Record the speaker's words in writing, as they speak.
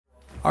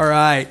All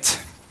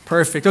right,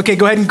 perfect. Okay,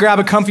 go ahead and grab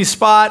a comfy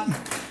spot.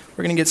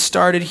 We're going to get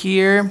started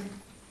here.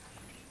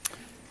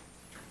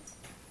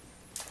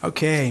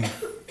 Okay,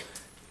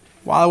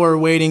 while we're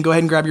waiting, go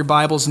ahead and grab your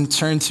Bibles and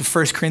turn to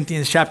 1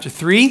 Corinthians chapter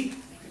 3.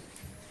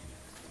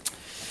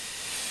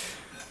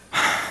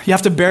 You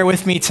have to bear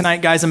with me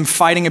tonight, guys. I'm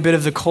fighting a bit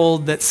of the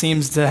cold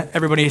that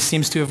everybody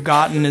seems to have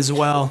gotten as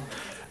well.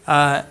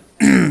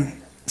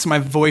 So my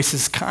voice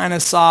is kind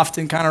of soft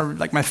and kind of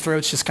like my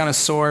throat's just kind of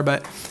sore,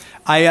 but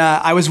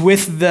I was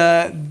with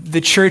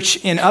the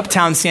church in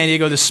Uptown San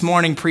Diego this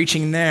morning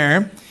preaching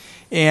there,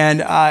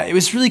 and it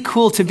was really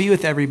cool to be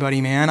with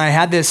everybody, man. I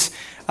had this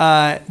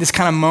kind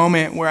of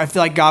moment where I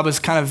feel like God was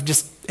kind of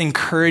just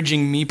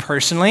encouraging me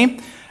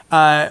personally.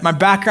 My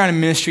background in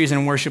ministry is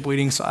in worship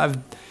leading, so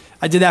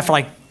I did that for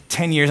like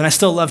 10 years, and I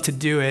still love to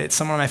do it. It's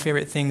some of my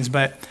favorite things,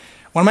 but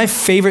one of my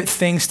favorite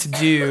things to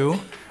do,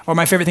 or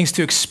my favorite things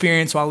to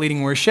experience while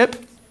leading worship,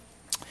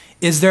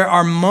 is there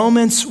are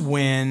moments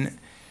when,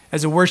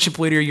 as a worship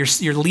leader,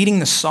 you're leading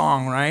the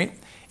song, right?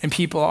 And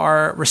people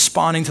are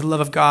responding to the love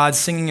of God,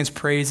 singing his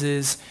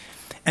praises.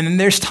 And then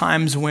there's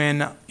times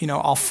when,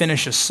 I'll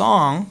finish a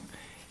song,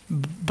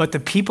 but the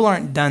people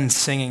aren't done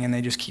singing and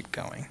they just keep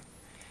going.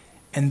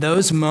 And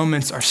those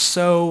moments are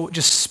so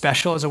just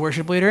special as a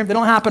worship leader. They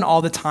don't happen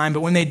all the time, but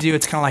when they do,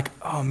 it's kind of like,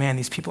 oh man,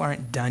 these people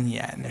aren't done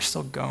yet and they're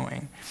still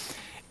going.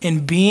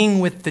 And being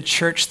with the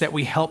church that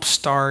we helped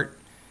start,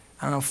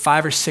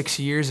 5 or 6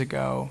 years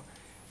ago,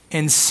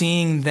 and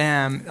seeing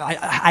them,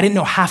 I didn't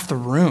know half the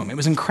room. It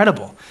was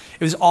incredible.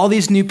 It was all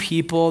these new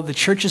people. The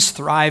church is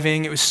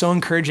thriving. It was so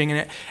encouraging.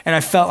 And I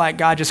felt like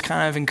God just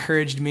kind of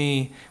encouraged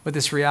me with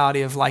this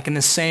reality of, like, in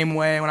the same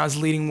way when I was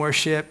leading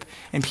worship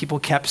and people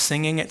kept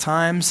singing at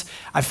times,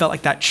 I felt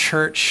like that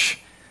church,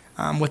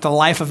 with the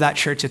life of that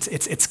church,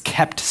 it's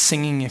kept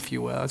singing, if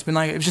you will. It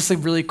was just a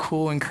really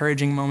cool,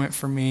 encouraging moment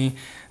for me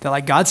that,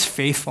 like, God's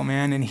faithful,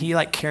 man, and he,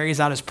 like, carries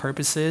out his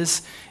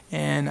purposes.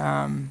 And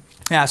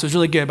so it was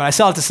really good. But I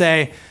still have to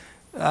say,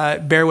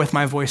 bear with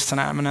my voice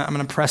tonight. I'm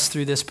gonna press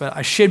through this, but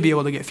I should be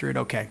able to get through it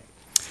okay.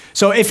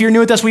 So if you're new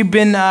with us, we've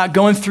been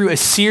going through a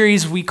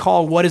series we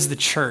call What is the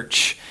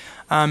Church?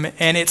 And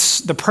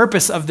the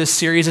purpose of this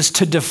series is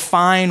to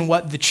define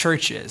what the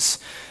church is.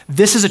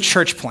 This is a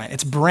church plant.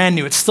 It's brand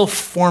new. It's still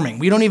forming.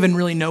 We don't even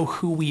really know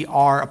who we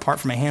are apart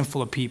from a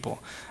handful of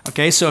people.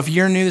 Okay, so if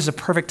you're new, this is a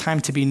perfect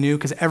time to be new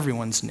because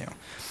everyone's new.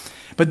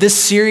 But this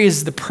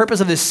series, the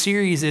purpose of this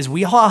series is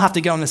we all have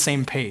to get on the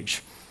same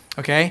page,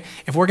 okay?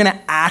 If we're going to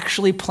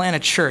actually plant a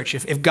church,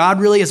 if God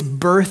really is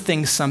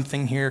birthing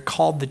something here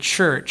called the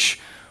church,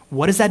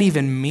 what does that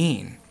even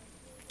mean?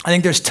 I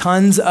think there's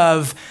tons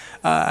of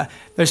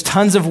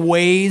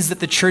ways that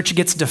the church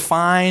gets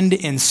defined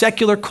in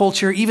secular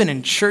culture, even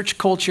in church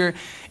culture.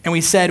 And we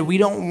said we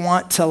don't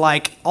want to,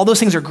 all those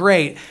things are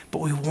great,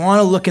 but we want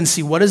to look and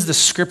see, what does the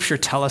scripture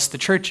tell us the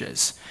church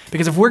is?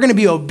 Because if we're going to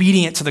be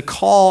obedient to the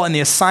call and the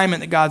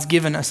assignment that God's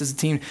given us as a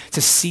team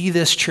to see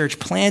this church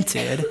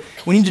planted,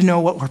 we need to know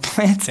what we're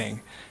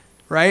planting,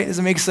 right? Does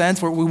it make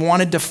sense? We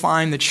want to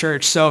define the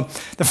church. So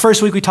the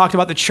first week we talked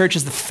about the church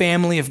as the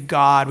family of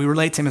God. We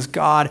relate to him as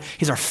God.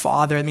 He's our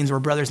Father. That means we're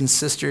brothers and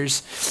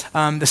sisters.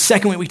 The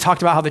second week we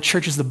talked about how the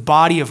church is the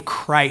body of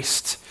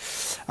Christ.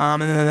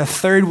 And then the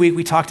third week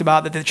we talked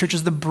about that the church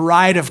is the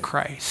bride of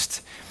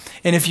Christ.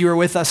 And if you were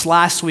with us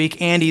last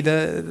week, Andy,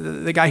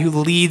 the guy who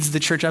leads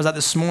the church I was at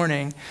this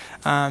morning,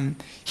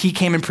 he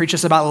came and preached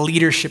us about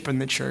leadership in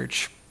the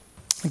church,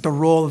 like the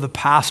role of the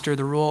pastor,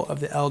 the role of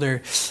the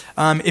elder.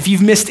 If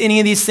you've missed any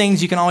of these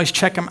things, you can always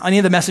check them. Any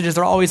of the messages,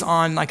 they're always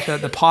on like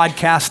the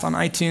podcast on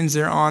iTunes.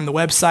 They're on the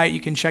website.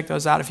 You can check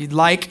those out if you'd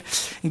like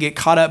and get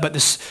caught up. But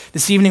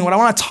this evening, what I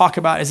want to talk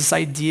about is this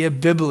idea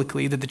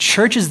biblically that the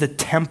church is the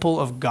temple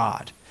of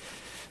God,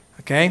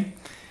 okay?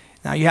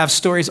 Now, you have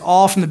stories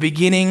all from the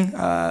beginning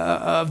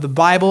of the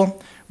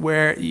Bible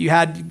where you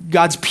had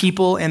God's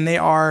people and they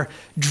are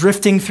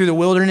drifting through the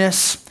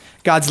wilderness.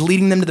 God's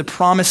leading them to the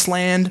promised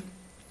land,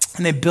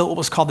 and they built what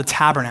was called the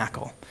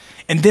tabernacle.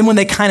 And then when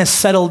they kind of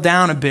settled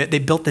down a bit, they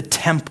built the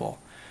temple,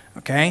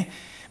 okay?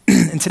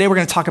 And today we're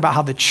going to talk about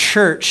how the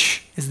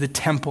church is the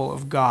temple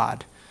of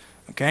God,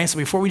 okay? So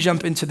before we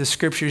jump into the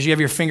scriptures, you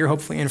have your finger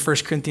hopefully in 1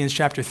 Corinthians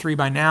chapter 3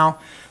 by now.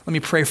 Let me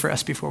pray for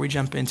us before we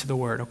jump into the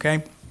word,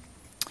 okay?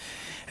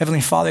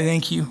 Heavenly Father,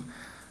 thank you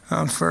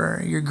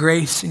for your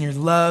grace and your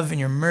love and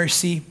your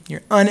mercy,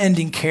 your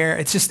unending care.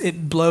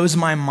 It blows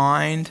my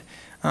mind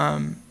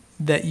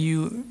that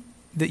you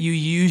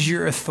use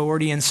your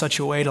authority in such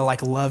a way to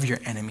love your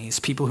enemies,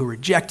 people who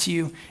reject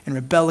you and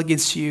rebel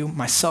against you,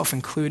 myself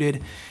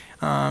included.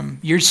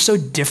 You're so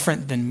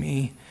different than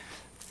me.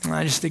 And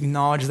I just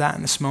acknowledge that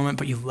in this moment,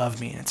 but you love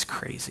me and it's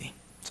crazy.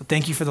 So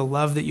thank you for the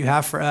love that you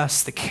have for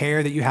us, the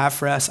care that you have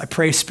for us. I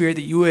pray, Spirit,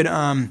 that you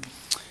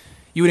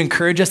would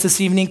encourage us this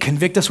evening,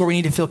 convict us where we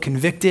need to feel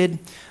convicted,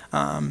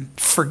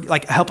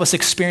 help us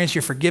experience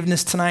your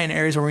forgiveness tonight in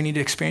areas where we need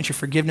to experience your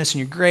forgiveness and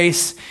your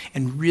grace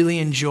and really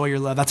enjoy your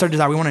love. That's our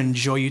desire. We want to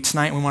enjoy you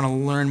tonight, and we want to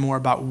learn more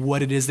about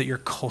what it is that you're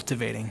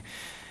cultivating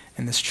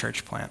in this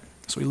church plant.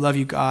 So we love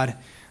you, God.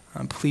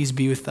 Please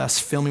be with us.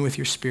 Fill me with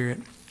your Spirit,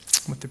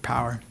 with your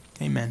power.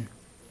 Amen.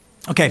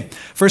 Okay,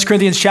 1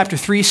 Corinthians chapter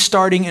 3,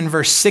 starting in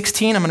verse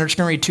 16. I'm just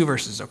going to read 2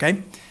 verses,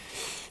 okay?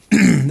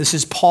 This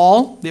is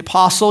Paul, the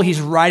apostle. He's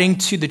writing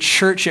to the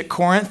church at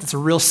Corinth. It's a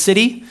real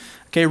city,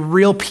 okay?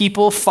 Real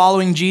people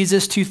following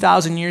Jesus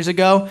 2,000 years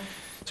ago.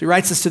 So he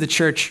writes this to the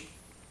church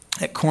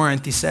at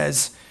Corinth. He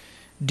says,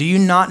 do you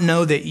not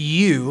know that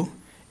you,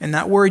 and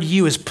that word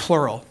you is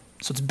plural,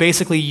 so it's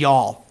basically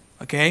y'all,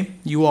 okay?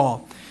 You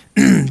all.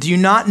 Do you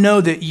not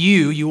know that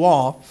you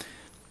all,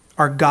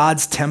 are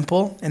God's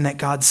temple and that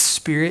God's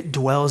Spirit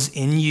dwells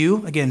in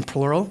you? Again,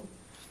 plural.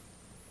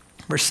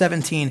 Verse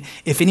 17,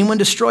 if anyone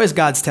destroys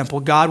God's temple,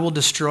 God will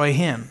destroy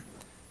him.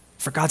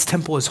 For God's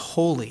temple is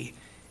holy,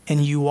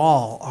 and you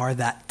all are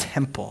that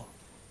temple.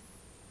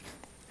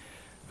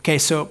 Okay,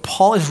 so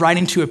Paul is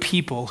writing to a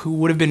people who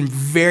would have been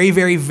very,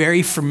 very,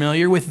 very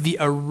familiar with the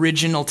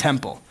original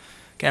temple.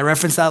 Okay, I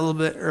referenced that a little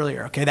bit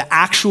earlier. Okay, the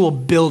actual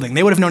building.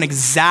 They would have known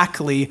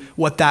exactly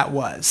what that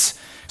was.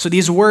 So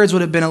these words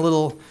would have been a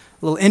little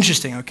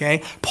interesting,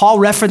 okay? Paul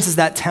references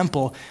that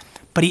temple,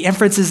 but he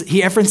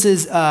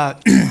references how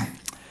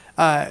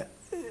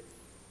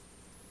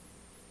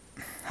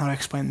do I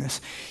explain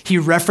this? He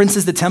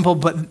references the temple,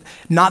 but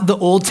not the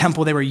old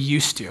temple they were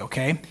used to,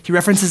 okay? He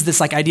references this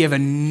like idea of a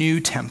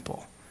new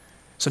temple.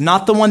 So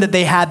not the one that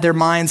they had their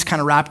minds kind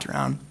of wrapped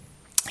around.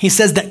 He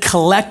says that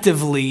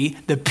collectively,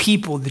 the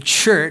people, the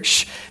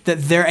church,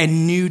 that they're a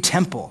new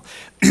temple.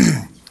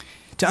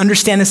 To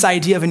understand this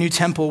idea of a new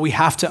temple, we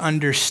have to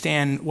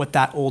understand what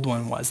that old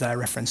one was that I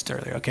referenced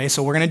earlier, okay?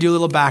 So we're going to do a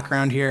little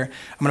background here.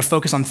 I'm going to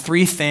focus on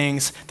 3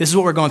 things. This is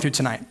what we're going through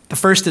tonight. The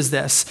first is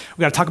this.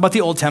 We're going to talk about the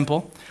old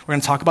temple. We're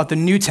going to talk about the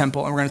new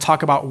temple, and we're going to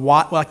talk about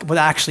what that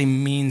actually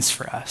means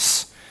for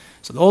us.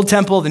 So the old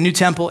temple, the new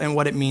temple, and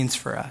what it means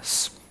for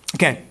us.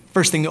 Okay,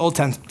 first thing, the old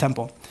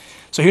temple.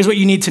 So here's what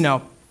you need to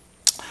know.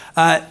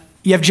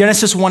 You have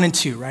Genesis 1 and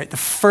 2, right? The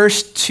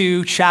first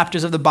 2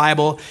 chapters of the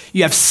Bible,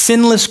 you have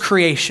sinless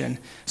creation.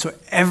 So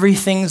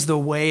everything's the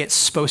way it's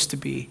supposed to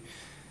be.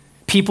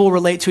 People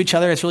relate to each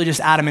other. It's really just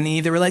Adam and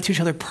Eve. They relate to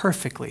each other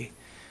perfectly.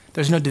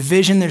 There's no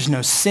division. There's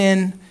no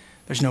sin.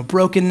 There's no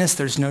brokenness.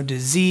 There's no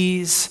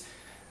disease.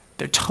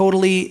 They're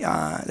totally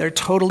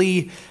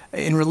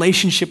in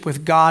relationship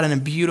with God in a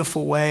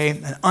beautiful way,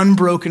 an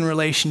unbroken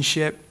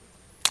relationship.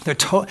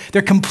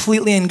 They're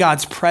completely in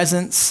God's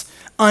presence,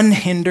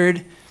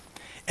 unhindered.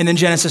 And then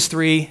Genesis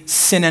 3,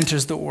 sin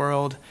enters the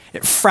world.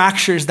 It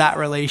fractures that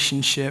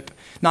relationship,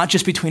 not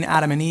just between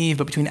Adam and Eve,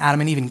 but between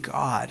Adam and Eve and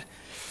God.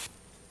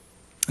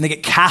 And they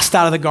get cast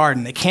out of the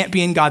garden. They can't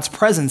be in God's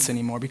presence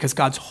anymore because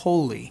God's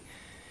holy.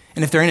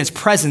 And if they're in his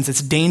presence,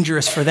 it's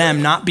dangerous for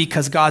them, not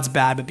because God's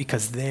bad, but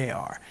because they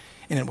are.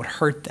 And it would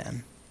hurt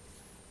them.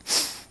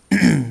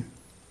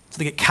 So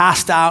they get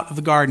cast out of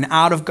the garden,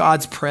 out of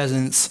God's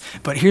presence.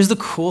 But here's the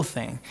cool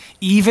thing.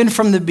 Even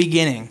from the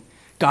beginning,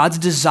 God's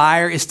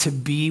desire is to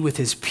be with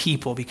his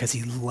people because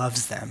he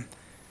loves them.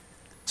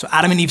 So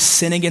Adam and Eve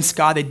sin against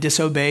God, they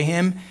disobey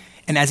him,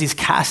 and as he's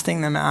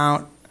casting them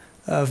out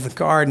of the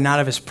garden,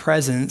 out of his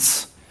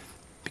presence,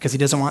 because he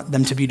doesn't want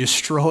them to be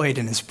destroyed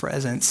in his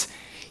presence,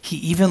 he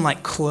even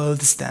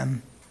clothes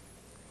them.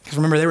 Because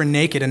remember, they were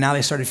naked, and now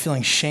they started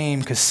feeling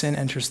shame because sin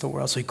enters the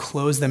world, so he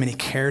clothes them and he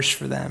cares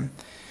for them.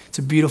 It's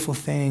a beautiful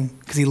thing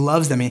because he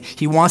loves them.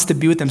 He wants to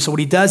be with them. So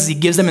what he does is he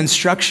gives them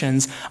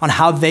instructions on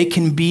how they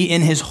can be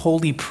in his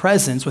holy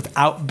presence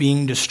without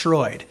being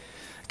destroyed.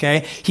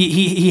 Okay?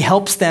 He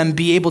helps them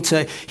be able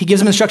to, he gives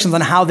them instructions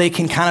on how they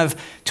can kind of,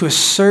 to a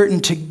certain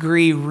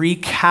degree,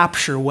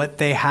 recapture what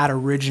they had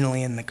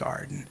originally in the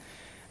garden.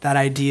 That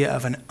idea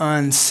of an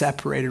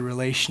unseparated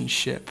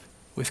relationship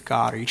with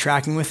God. Are you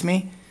tracking with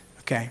me?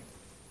 Okay.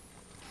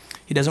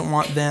 He doesn't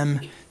want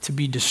them to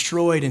be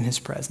destroyed in his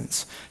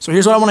presence. So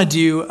here's what I want to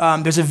do.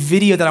 There's a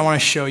video that I want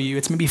to show you.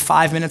 It's maybe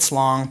 5 minutes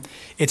long.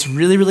 It's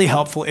really, really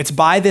helpful. It's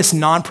by this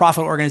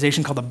nonprofit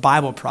organization called the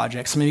Bible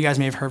Project. Some of you guys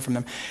may have heard from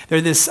them. They're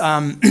this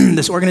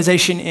this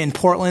organization in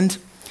Portland,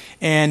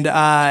 and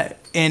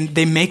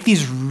they make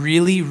these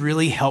really,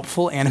 really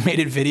helpful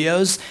animated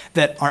videos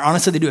that are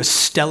honestly, they do a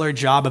stellar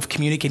job of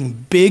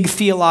communicating big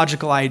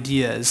theological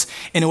ideas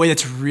in a way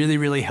that's really,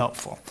 really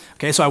helpful.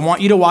 Okay, so I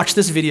want you to watch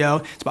this video.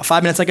 It's about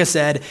 5 minutes, like I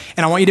said,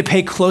 and I want you to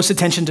pay close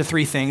attention to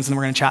 3 things, and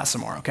we're going to chat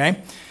some more,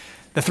 okay?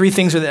 The 3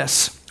 things are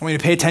this. I want you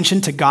to pay attention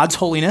to God's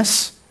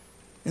holiness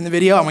in the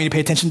video. I want you to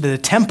pay attention to the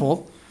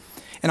temple,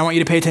 and I want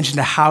you to pay attention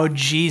to how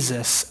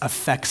Jesus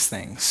affects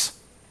things,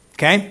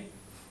 okay?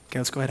 Okay,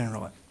 let's go ahead and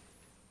roll it.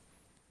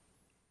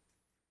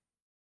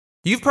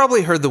 You've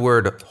probably heard the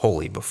word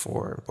holy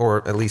before,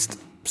 or at least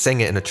sang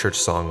it in a church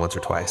song once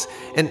or twice.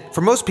 And for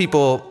most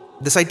people,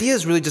 this idea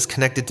is really just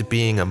connected to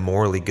being a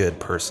morally good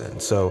person.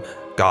 So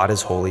God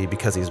is holy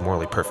because he's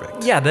morally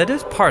perfect. Yeah, that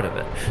is part of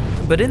it.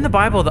 But in the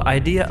Bible, the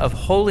idea of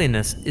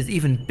holiness is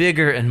even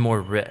bigger and more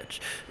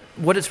rich.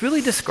 what it's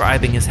really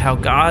describing is how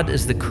God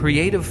is the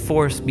creative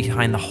force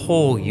behind the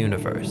whole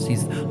universe.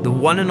 He's the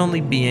one and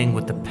only being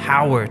with the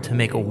power to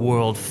make a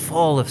world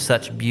full of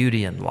such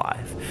beauty and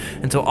life.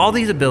 And so all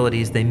these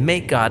abilities, they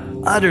make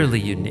God utterly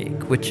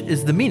unique, which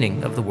is the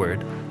meaning of the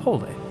word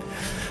holy.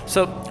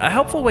 So a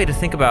helpful way to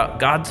think about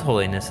God's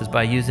holiness is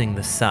by using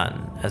the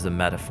sun as a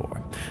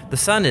metaphor. The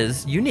sun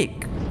is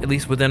unique, at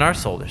least within our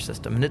solar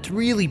system, and it's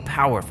really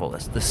powerful.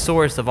 It's the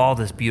source of all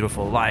this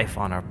beautiful life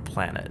on our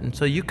planet. And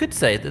so you could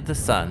say that the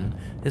sun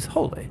is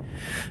holy.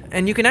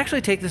 And you can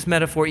actually take this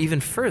metaphor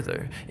even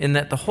further in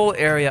that the whole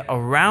area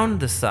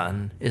around the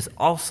sun is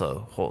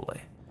also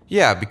holy.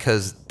 Yeah,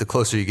 because the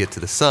closer you get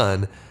to the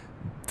sun,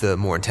 the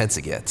more intense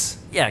it gets.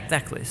 Yeah,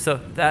 exactly. So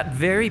that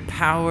very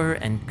power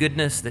and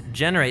goodness that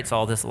generates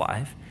all this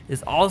life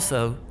is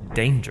also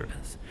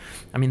dangerous.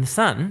 I mean, the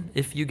sun,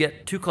 if you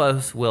get too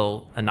close,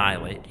 will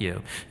annihilate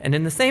you. And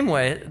in the same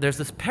way, there's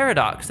this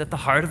paradox at the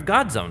heart of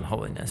God's own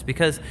holiness,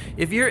 because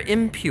if you're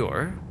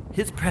impure,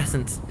 his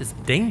presence is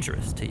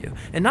dangerous to you.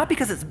 And not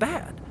because it's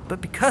bad,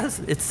 but because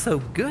it's so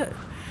good.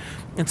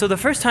 And so the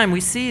first time we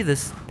see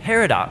this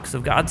paradox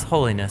of God's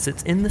holiness,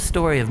 it's in the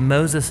story of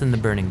Moses and the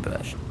burning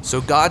bush.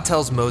 So God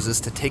tells Moses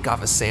to take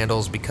off his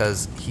sandals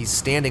because he's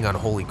standing on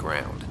holy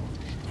ground.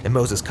 And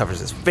Moses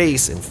covers his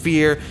face in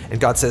fear, and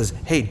God says,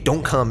 hey,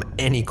 don't come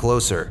any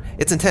closer.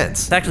 It's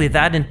intense. It's actually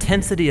that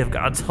intensity of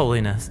God's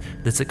holiness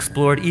that's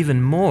explored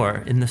even more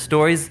in the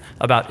stories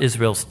about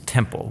Israel's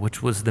temple,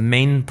 which was the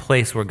main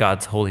place where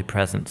God's holy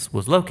presence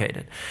was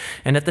located.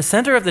 And at the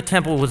center of the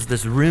temple was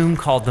this room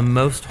called the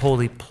Most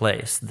Holy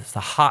Place, the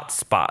hot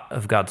spot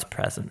of God's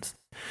presence.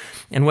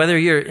 And whether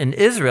you're an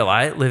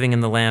Israelite living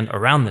in the land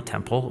around the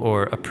temple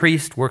or a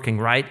priest working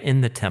right in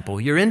the temple,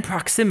 you're in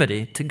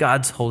proximity to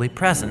God's holy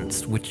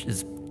presence, which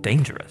is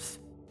dangerous.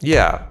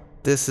 Yeah,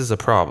 this is a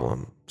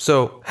problem.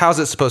 So how's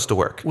it supposed to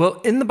work? Well,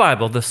 in the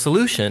Bible, the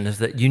solution is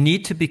that you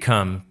need to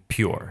become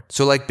pure.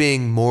 So like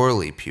being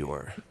morally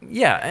pure.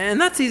 Yeah, and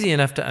that's easy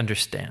enough to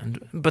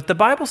understand. But the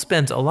Bible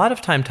spends a lot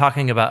of time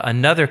talking about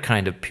another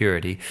kind of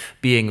purity,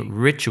 being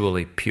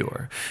ritually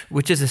pure,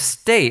 which is a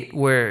state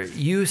where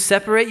you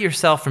separate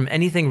yourself from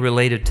anything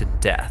related to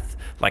death,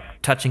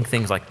 like touching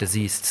things like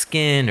diseased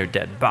skin or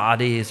dead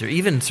bodies or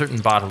even certain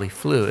bodily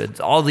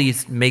fluids. All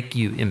these make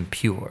you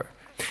impure.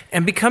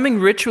 And becoming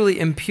ritually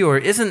impure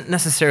isn't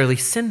necessarily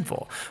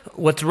sinful.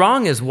 What's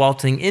wrong is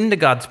waltzing into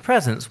God's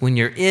presence when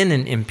you're in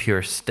an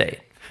impure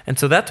state. And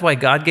so that's why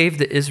God gave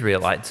the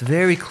Israelites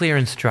very clear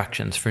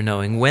instructions for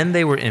knowing when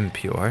they were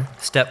impure,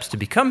 steps to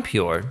become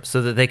pure,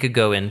 so that they could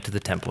go into the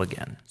temple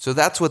again. So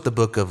that's what the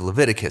book of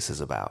Leviticus is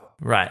about.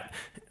 Right.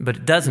 But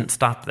it doesn't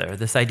stop there.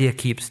 This idea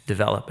keeps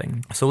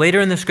developing. So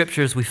later in the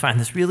scriptures, we find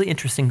this really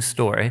interesting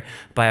story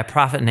by a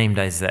prophet named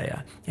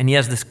Isaiah. And he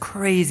has this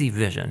crazy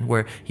vision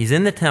where he's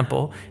in the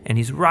temple and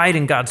he's right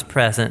in God's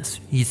presence.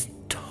 He's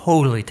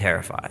totally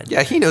terrified.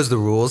 Yeah, he knows the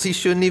rules. He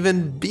shouldn't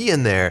even be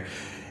in there.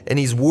 And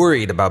he's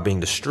worried about being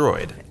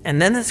destroyed. And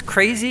then this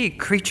crazy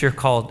creature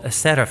called a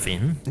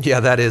seraphim. Yeah,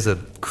 that is a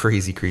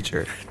crazy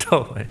creature.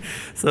 Totally.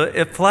 So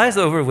it flies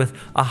over with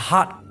a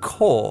hot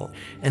coal,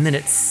 and then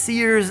it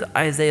sears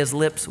Isaiah's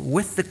lips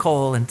with the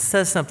coal and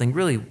says something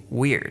really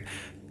weird.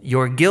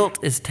 Your guilt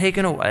is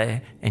taken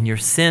away, and your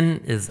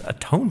sin is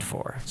atoned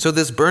for. So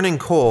this burning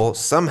coal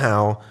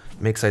somehow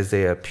makes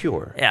Isaiah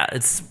pure. Yeah,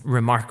 it's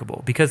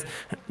remarkable because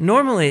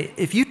normally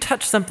if you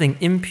touch something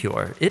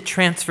impure, it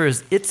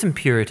transfers its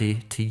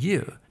impurity to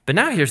you. But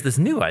now here's this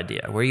new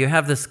idea where you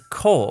have this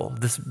coal,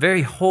 this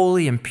very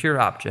holy and pure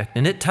object,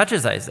 and it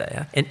touches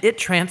Isaiah, and it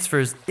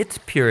transfers its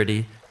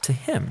purity to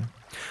him.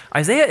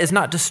 Isaiah is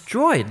not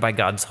destroyed by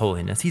God's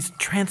holiness. He's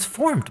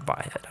transformed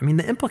by it. I mean,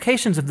 the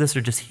implications of this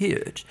are just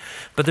huge.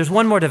 But there's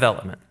one more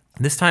development.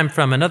 This time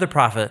from another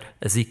prophet,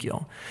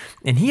 Ezekiel.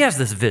 And he has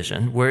this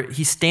vision where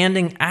he's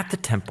standing at the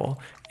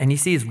temple and he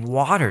sees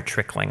water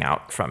trickling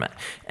out from it.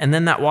 And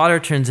then that water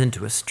turns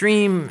into a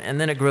stream,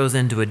 and then it grows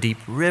into a deep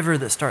river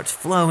that starts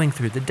flowing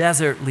through the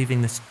desert,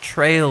 leaving this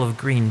trail of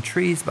green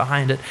trees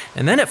behind it.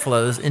 And then it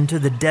flows into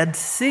the Dead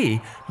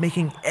Sea,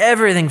 making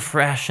everything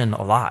fresh and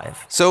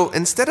alive. So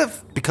instead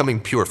of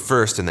becoming pure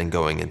first and then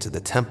going into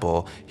the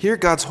temple, here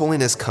God's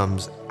holiness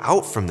comes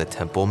out from the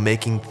temple,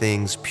 making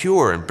things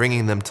pure and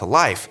bringing them to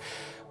life.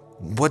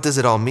 What does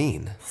it all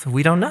mean? So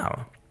we don't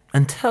know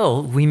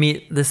until we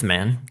meet this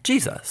man,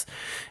 Jesus.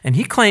 And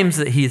he claims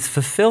that he's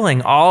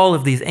fulfilling all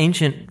of these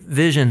ancient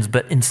visions,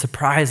 but in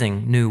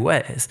surprising new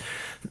ways.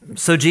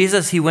 So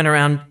Jesus, he went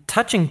around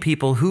touching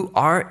people who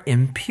are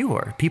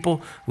impure,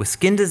 people with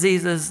skin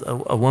diseases,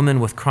 a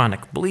woman with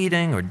chronic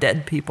bleeding, or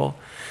dead people.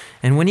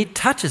 And when he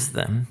touches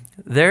them,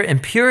 their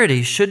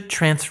impurity should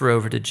transfer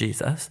over to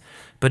Jesus.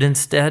 But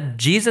instead,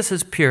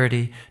 Jesus'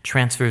 purity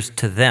transfers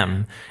to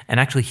them and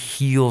actually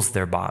heals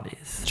their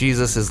bodies.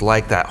 Jesus is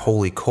like that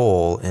holy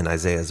coal in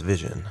Isaiah's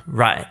vision.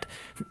 Right.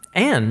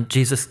 And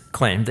Jesus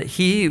claimed that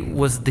he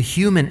was the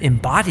human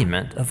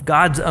embodiment of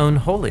God's own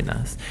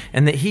holiness,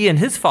 and that he and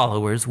his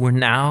followers were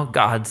now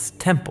God's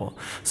temple,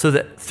 so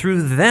that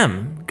through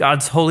them,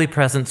 God's holy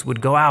presence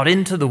would go out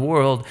into the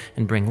world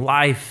and bring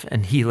life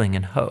and healing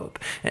and hope.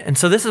 And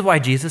so this is why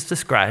Jesus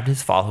described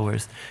his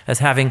followers as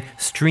having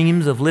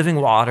streams of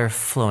living water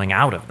flowing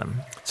out of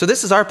them. So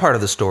this is our part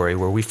of the story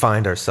where we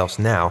find ourselves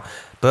now,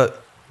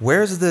 but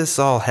where's this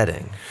all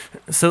heading?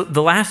 So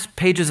the last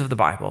pages of the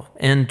Bible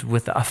end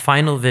with a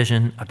final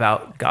vision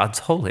about God's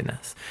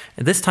holiness.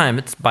 And this time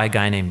it's by a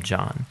guy named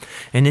John.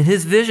 And in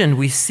his vision,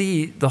 we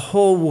see the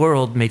whole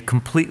world made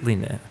completely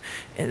new.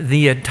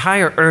 The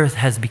entire earth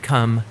has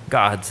become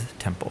God's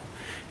temple.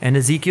 And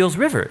Ezekiel's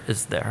river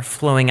is there,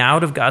 flowing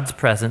out of God's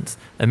presence,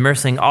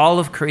 immersing all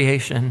of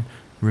creation,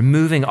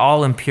 removing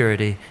all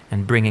impurity,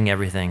 and bringing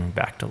everything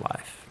back to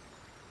life.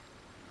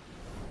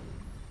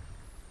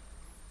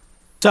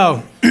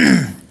 So,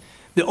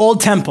 the old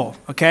temple,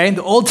 okay?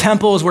 The old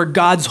temple is where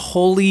God's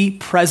holy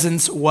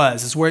presence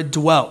was. It's where it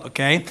dwelt,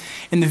 okay?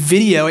 In the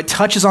video, it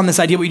touches on this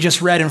idea we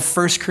just read in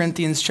 1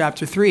 Corinthians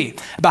chapter 3,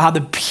 about how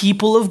the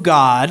people of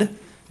God,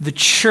 the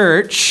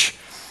church,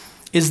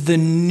 is the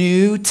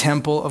new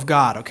temple of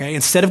God, okay?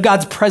 Instead of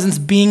God's presence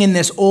being in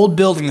this old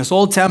building, this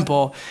old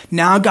temple,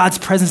 now God's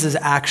presence is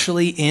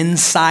actually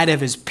inside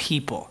of his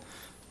people,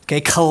 okay?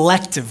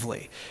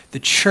 Collectively. The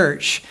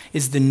church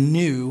is the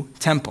new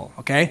temple,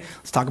 okay?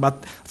 Let's talk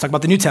about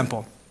the new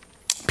temple.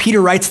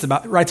 Peter writes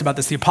about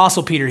this. The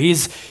Apostle Peter,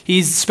 he's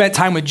spent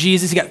time with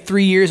Jesus. He got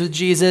 3 years with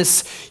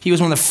Jesus. He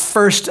was one of the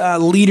first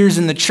leaders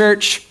in the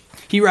church.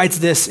 He writes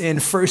this in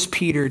 1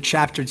 Peter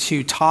chapter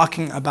 2,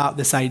 talking about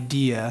this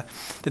idea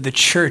that the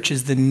church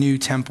is the new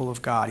temple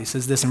of God. He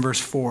says this in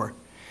verse 4.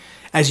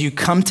 As you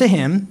come to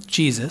him,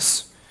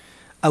 Jesus,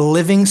 a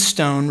living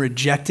stone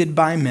rejected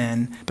by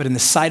men, but in the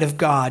sight of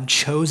God,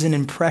 chosen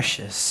and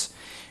precious,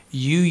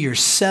 you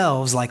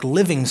yourselves, like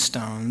living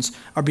stones,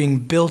 are being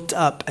built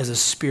up as a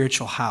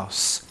spiritual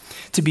house,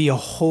 to be a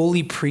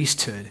holy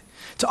priesthood,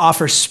 to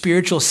offer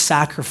spiritual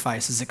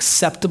sacrifices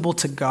acceptable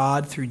to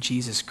God through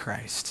Jesus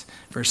Christ.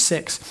 Verse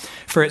 6,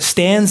 for it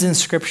stands in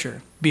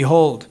Scripture,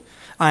 behold,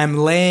 I am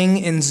laying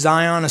in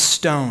Zion a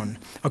stone,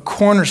 a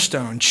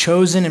cornerstone,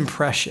 chosen and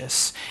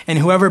precious, and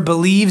whoever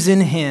believes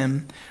in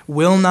him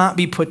will not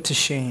be put to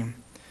shame.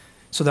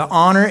 So the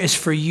honor is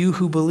for you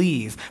who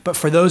believe, but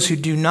for those who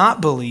do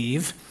not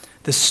believe,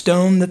 the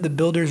stone that the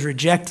builders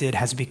rejected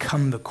has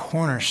become the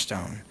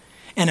cornerstone,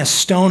 and a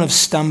stone of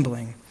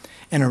stumbling,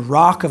 and a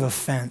rock of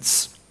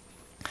offense.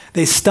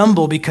 They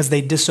stumble because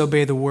they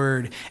disobey the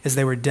word as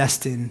they were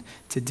destined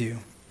to do.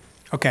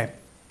 Okay.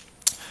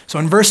 So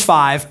in verse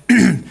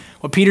 5,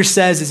 what Peter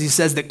says is he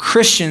says that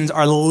Christians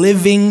are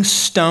living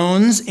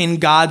stones in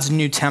God's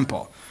new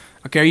temple.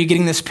 Okay, are you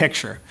getting this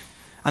picture?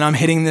 I know I'm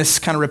hitting this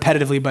kind of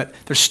repetitively, but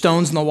there's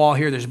stones in the wall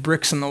here, there's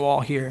bricks in the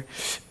wall here.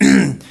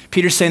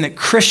 Peter's saying that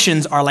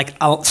Christians are like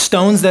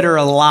stones that are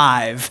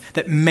alive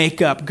that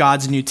make up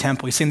God's new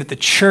temple. He's saying that the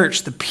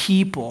church, the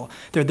people,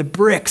 they're the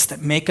bricks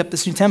that make up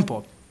this new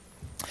temple.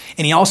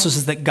 And he also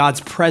says that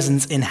God's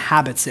presence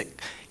inhabits it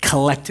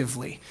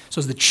collectively. So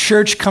as the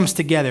church comes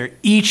together,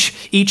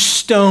 each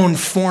stone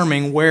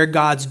forming where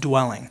God's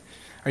dwelling.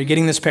 Are you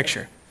getting this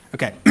picture?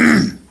 Okay.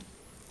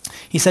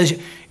 He says,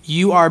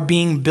 you are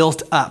being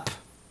built up.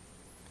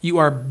 You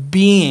are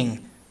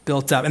being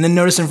built up. And then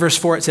notice in verse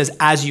 4, it says,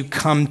 as you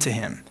come to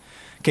him.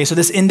 Okay, so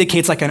this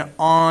indicates like an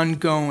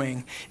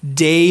ongoing,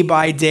 day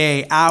by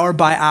day, hour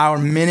by hour,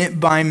 minute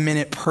by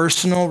minute,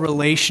 personal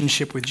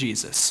relationship with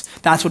Jesus.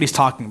 That's what he's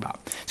talking about.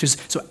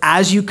 So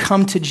as you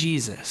come to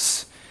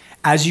Jesus,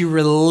 as you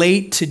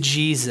relate to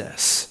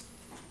Jesus,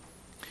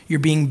 you're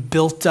being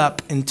built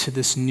up into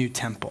this new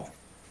temple.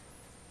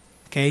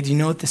 Okay, do you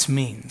know what this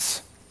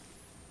means?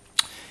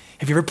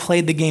 Have you ever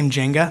played the game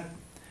Jenga?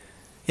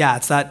 Yeah,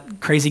 it's that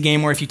crazy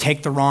game where if you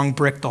take the wrong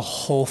brick, the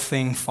whole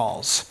thing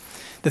falls.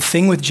 The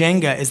thing with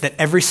Jenga is that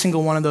every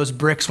single one of those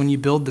bricks, when you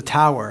build the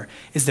tower,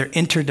 is they're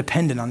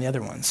interdependent on the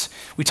other ones.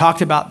 We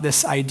talked about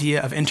this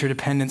idea of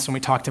interdependence when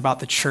we talked about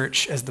the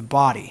church as the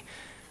body,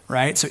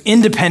 right? So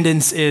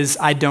independence is,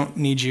 I don't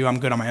need you, I'm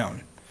good on my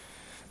own.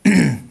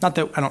 Not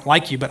that I don't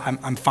like you, but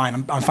I'm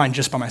fine. I'm fine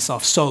just by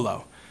myself,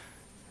 solo.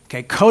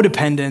 Okay,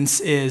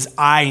 codependence is,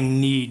 I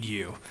need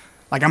you.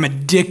 Like I'm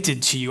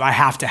addicted to you, I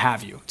have to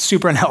have you. It's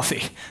super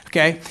unhealthy,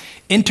 okay?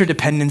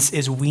 Interdependence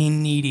is we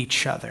need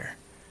each other.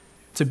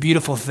 It's a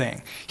beautiful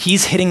thing.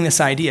 He's hitting this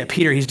idea.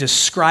 Peter, he's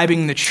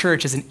describing the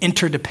church as an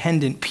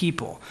interdependent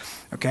people,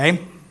 okay? And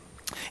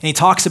he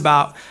talks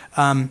about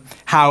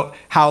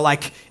how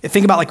like,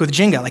 think about like with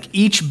Jenga, like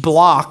each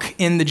block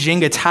in the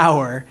Jenga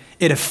tower,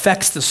 it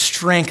affects the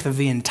strength of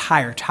the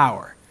entire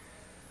tower.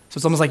 So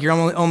it's almost like you're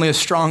only as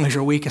strong as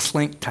your weakest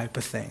link type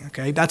of thing,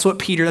 okay? That's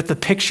the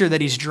picture that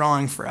he's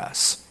drawing for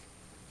us.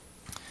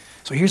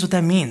 So here's what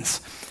that means.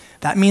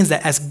 That means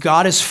that as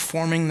God is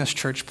forming this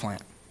church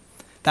plant,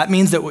 that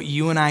means that what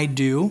you and I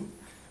do,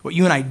 what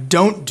you and I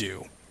don't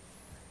do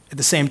at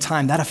the same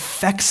time, that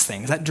affects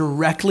things. That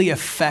directly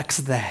affects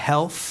the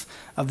health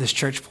of this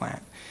church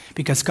plant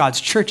because God's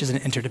church is an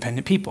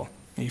interdependent people.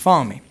 Are you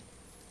following me?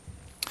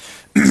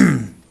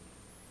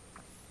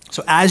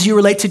 So as you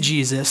relate to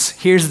Jesus,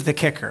 here's the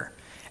kicker.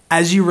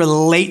 As you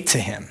relate to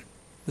him,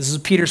 this is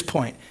Peter's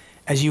point,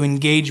 as you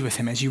engage with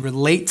him, as you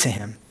relate to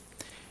him,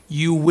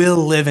 you will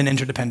live an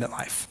interdependent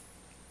life.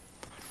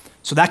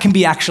 So that can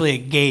be actually a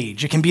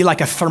gauge. It can be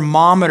like a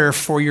thermometer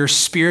for your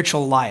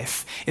spiritual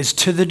life, is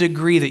to the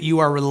degree that you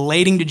are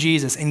relating to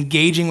Jesus,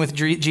 engaging with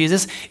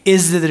Jesus,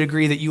 is to the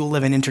degree that you will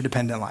live an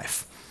interdependent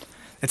life.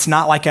 It's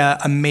not like a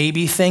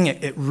maybe thing.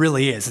 It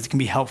really is. It can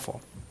be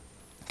helpful.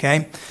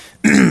 Okay?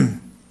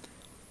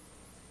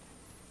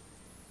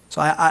 So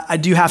I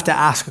do have to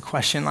ask a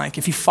question, like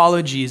if you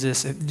follow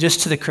Jesus,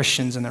 just to the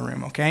Christians in the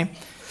room, okay?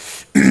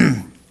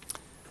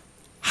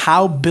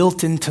 How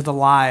built into the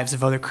lives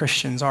of other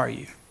Christians are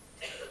you?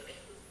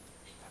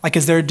 Like,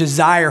 is there a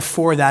desire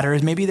for that, or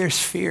maybe there's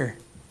fear?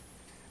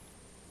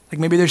 Like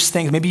maybe there's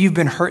things, maybe you've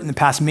been hurt in the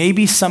past.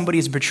 Maybe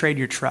somebody's betrayed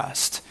your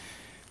trust.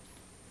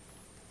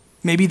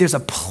 Maybe there's a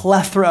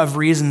plethora of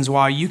reasons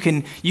why you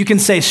can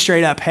say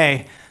straight up,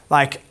 hey,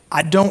 like,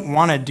 I don't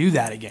want to do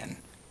that again.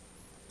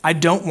 I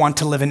don't want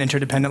to live an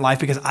interdependent life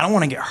because I don't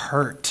want to get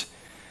hurt.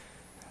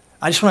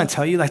 I just want to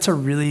tell you that's a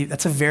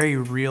very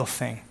real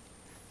thing.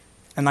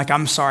 And like,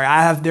 I'm sorry,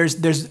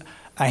 there's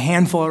a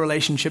handful of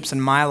relationships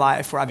in my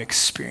life where I've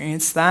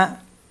experienced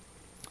that.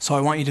 So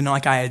I want you to know,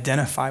 like, I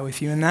identify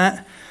with you in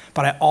that.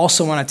 But I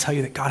also want to tell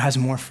you that God has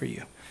more for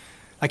you.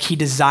 Like, he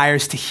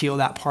desires to heal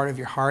that part of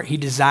your heart. He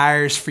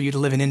desires for you to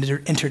live an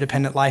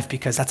interdependent life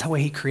because that's how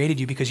he created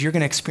you, because you're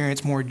going to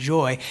experience more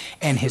joy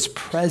and his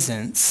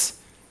presence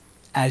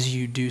as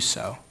you do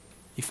so.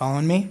 You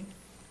following me?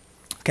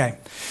 Okay.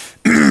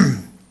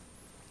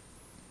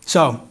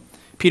 So,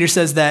 Peter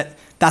says that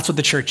that's what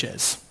the church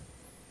is.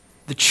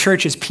 The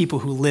church is people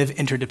who live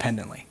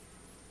interdependently.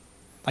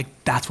 Like,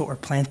 that's what we're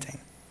planting.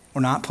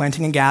 We're not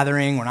planting a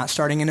gathering. We're not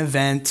starting an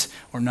event.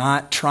 We're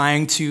not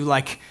trying to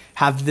like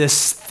have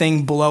this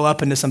thing blow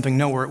up into something.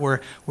 No,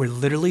 we're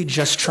literally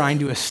just trying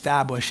to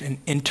establish an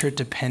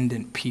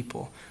interdependent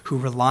people who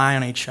rely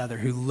on each other,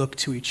 who look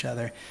to each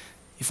other.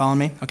 You follow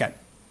me? Okay.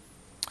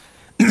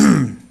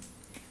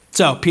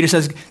 So Peter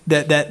says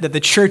that the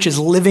church is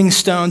living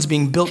stones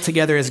being built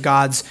together as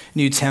God's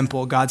new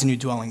temple, God's new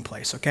dwelling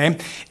place, okay?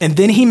 And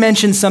then he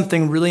mentions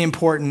something really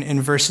important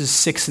in verses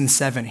 6 and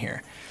 7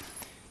 here.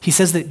 He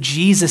says that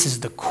Jesus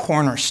is the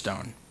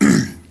cornerstone.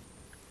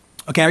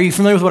 Okay, are you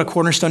familiar with what a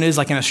cornerstone is,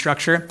 like in a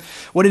structure?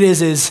 What it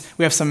is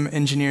we have some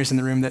engineers in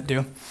the room that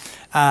do.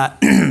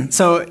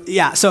 So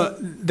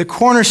the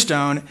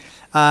cornerstone,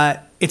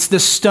 it's the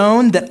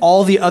stone that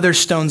all the other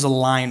stones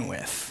align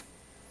with.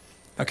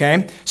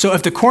 Okay, so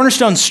if the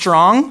cornerstone's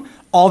strong,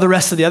 all the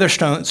rest of the other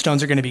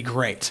stones are going to be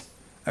great.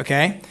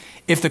 Okay,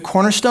 if the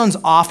cornerstone's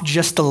off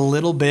just a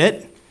little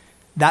bit,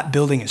 that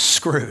building is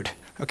screwed.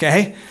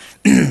 Okay,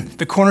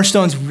 the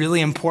cornerstone's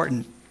really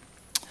important.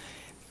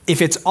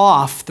 If it's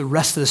off, the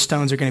rest of the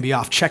stones are going to be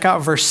off. Check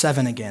out verse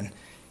 7 again.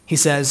 He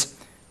says,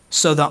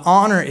 "So the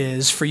honor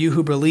is for you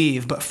who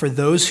believe, but for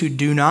those who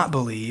do not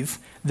believe,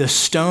 the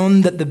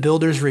stone that the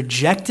builders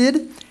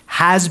rejected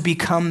has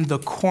become the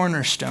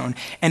cornerstone,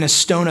 and a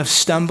stone of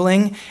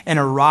stumbling and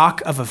a rock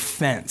of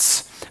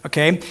offense."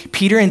 Okay?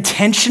 Peter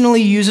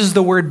intentionally uses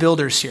the word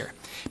builders here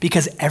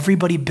because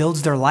everybody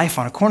builds their life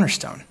on a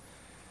cornerstone.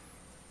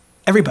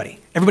 Everybody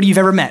you've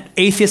ever met,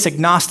 atheist,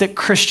 agnostic,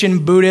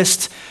 Christian,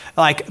 Buddhist,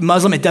 like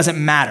Muslim, it doesn't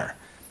matter.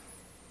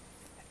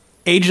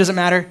 Age doesn't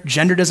matter,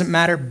 gender doesn't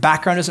matter,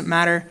 background doesn't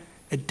matter,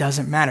 it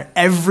doesn't matter.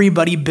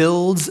 Everybody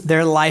builds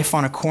their life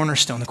on a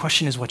cornerstone. The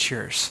question is, what's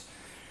yours?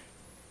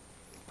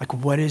 Like,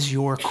 what is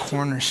your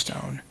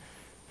cornerstone?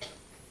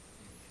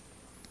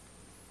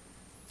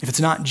 If it's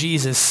not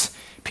Jesus,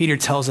 Peter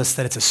tells us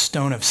that it's a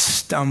stone of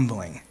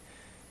stumbling.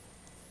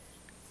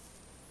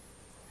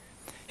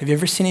 Have you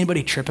ever seen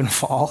anybody trip and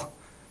fall?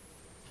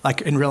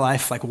 Like in real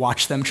life, like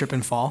watch them trip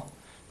and fall?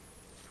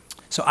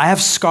 So I have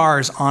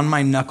scars on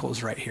my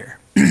knuckles right here.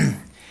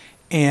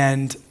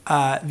 And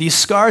these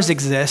scars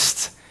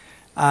exist.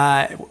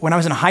 When I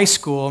was in high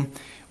school,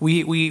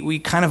 we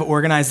kind of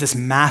organized this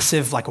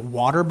massive like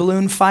water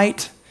balloon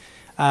fight.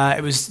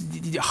 It was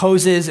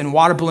hoses and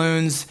water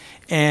balloons,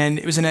 and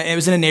it was in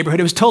a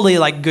neighborhood. It was totally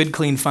like good,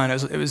 clean fun.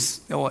 It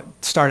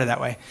started that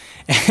way.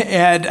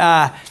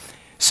 And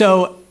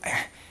so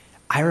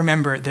I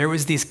remember there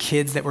was these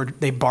kids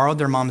they borrowed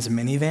their mom's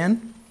minivan,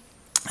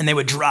 and they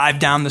would drive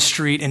down the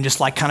street and just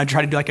like kind of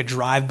try to do like a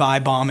drive-by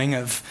bombing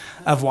of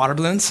water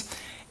balloons.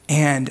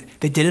 And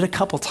they did it a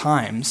couple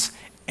times.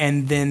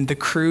 And then the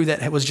crew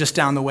that was just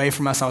down the way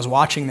from us, I was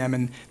watching them,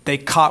 and they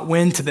caught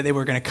wind that they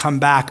were going to come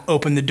back,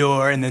 open the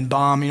door, and then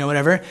bomb,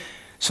 whatever.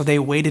 So they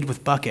waited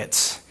with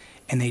buckets,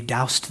 and they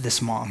doused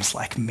this mom's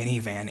like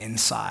minivan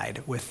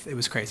inside with, it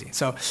was crazy.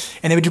 So,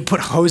 and they would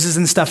put hoses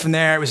and stuff in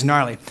there. It was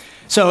gnarly.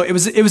 So it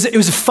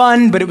was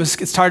fun, but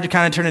it's hard to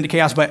kind of turn into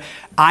chaos. But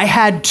I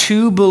had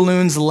 2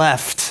 balloons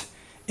left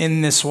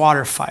in this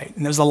water fight,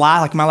 and it was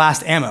my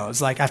last ammo. It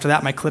was like after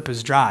that, my clip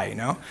is dry,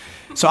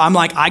 So I'm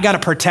like, I got to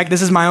protect.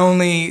 This is my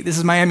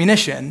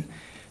ammunition.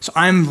 So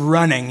I'm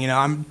running,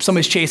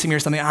 somebody's chasing me or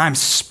something.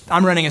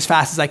 I'm running as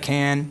fast as I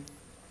can.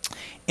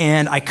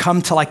 And I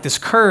come to like this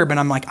curb and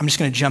I'm like, I'm just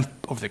going to jump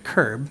over the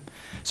curb.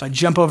 So I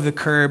jump over the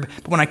curb.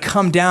 But when I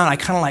come down, I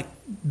kind of like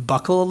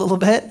buckle a little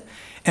bit.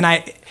 And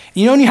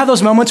when you have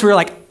those moments where you're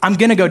like, I'm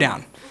going to go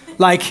down.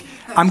 Like,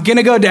 I'm going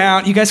to go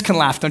down. You guys can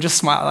laugh. Don't just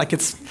smile. Like you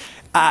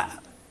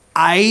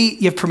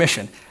have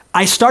permission.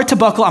 I start to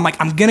buckle. I'm like,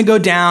 I'm going to go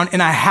down.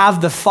 And I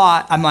have the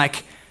thought, I'm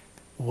like,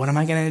 what am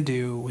I going to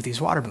do with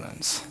these water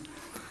balloons?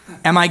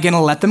 Am I going to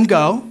let them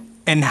go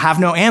and have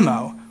no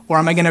ammo? Or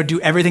am I going to do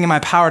everything in my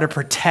power to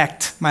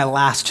protect my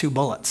last 2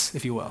 bullets,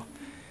 if you will?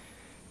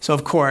 So,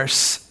 of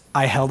course,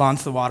 I held on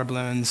to the water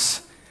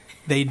balloons.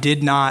 They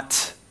did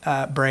not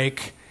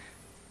break,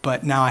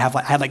 but now I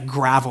had like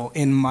gravel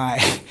in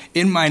my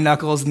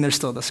knuckles, and there's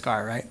still the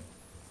scar, right?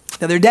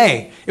 The other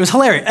day, it was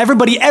hilarious.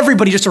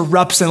 Everybody just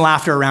erupts in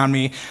laughter around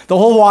me. The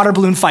whole water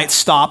balloon fight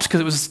stopped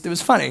because it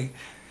was funny.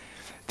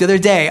 The other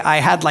day, I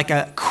had like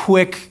a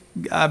quick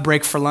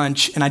break for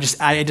lunch, and I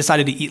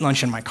decided to eat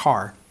lunch in my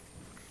car.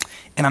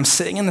 And I'm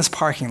sitting in this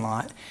parking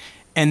lot,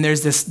 and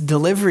there's this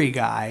delivery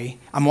guy.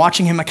 I'm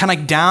watching him kind of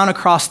like down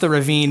across the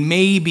ravine,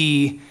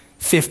 maybe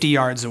 50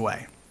 yards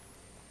away.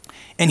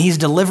 And he's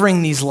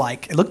delivering these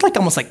it looked like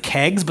almost like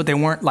kegs, but they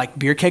weren't like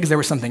beer kegs, they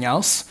were something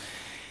else.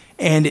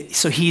 And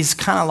so he's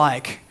kind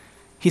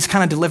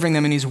of delivering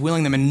them and he's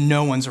wheeling them and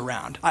no one's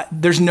around.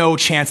 There's no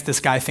chance this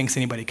guy thinks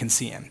anybody can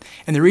see him.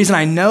 And the reason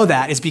I know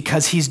that is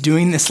because he's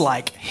doing this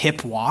like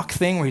hip walk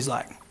thing where he's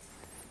like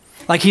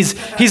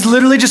he's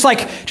literally just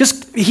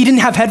he didn't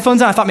have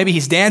headphones on. I thought maybe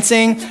he's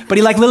dancing, but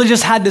he like literally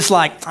just had this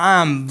like,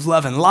 I'm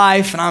loving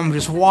life and I'm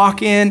just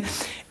walking.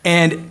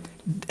 And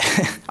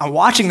I'm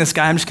watching this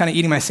guy, I'm just kind of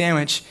eating my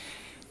sandwich,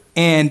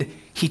 and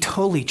he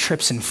totally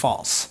trips and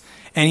falls.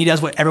 And he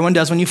does what everyone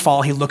does when you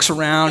fall. He looks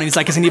around and he's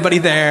like, is anybody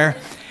there?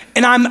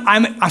 And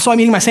I'm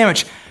eating my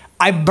sandwich.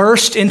 I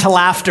burst into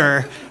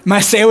laughter.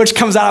 My sandwich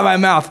comes out of my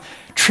mouth.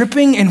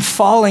 Tripping and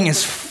falling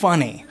is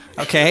funny,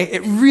 okay?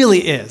 It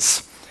really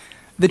is.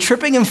 The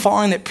tripping and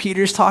falling that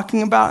Peter's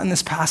talking about in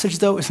this passage,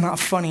 though, is not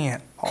funny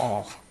at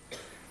all.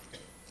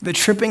 The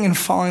tripping and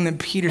falling that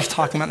Peter's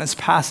talking about in this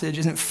passage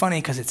isn't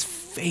funny because it's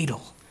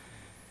fatal.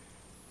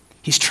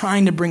 He's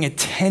trying to bring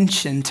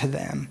attention to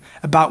them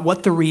about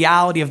what the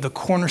reality of the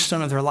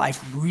cornerstone of their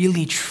life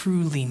really,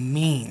 truly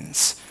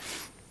means.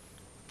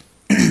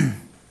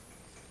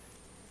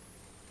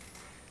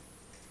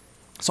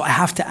 So I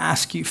have to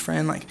ask you,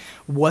 friend,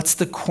 what's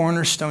the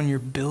cornerstone you're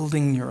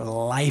building your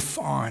life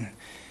on?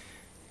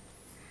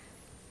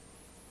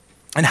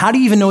 And how do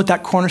you even know what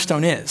that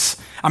cornerstone is?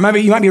 You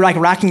might be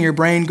racking your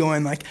brain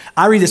going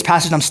I read this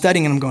passage, I'm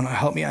studying, and I'm going,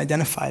 help me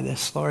identify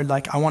this, Lord.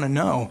 I want to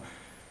know.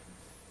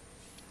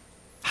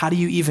 How do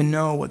you even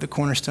know what the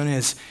cornerstone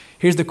is?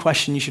 Here's the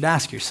question you should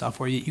ask yourself,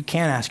 or you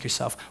can ask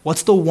yourself.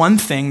 What's the one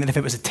thing that if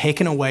it was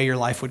taken away, your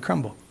life would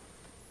crumble?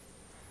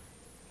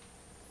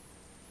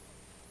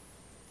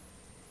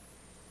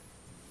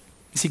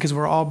 You see, because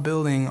we're all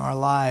building our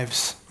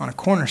lives on a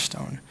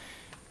cornerstone.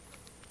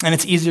 And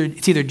it's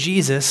either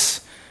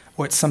Jesus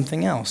or it's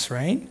something else,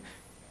 right?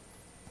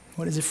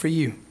 What is it for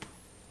you?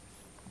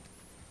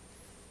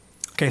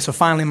 Okay, so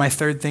finally, my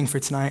third thing for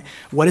tonight.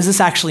 What does this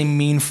actually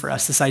mean for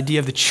us? This idea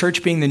of the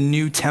church being the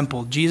new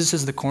temple. Jesus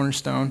is the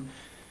cornerstone.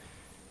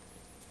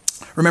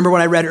 Remember what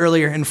I read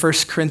earlier in 1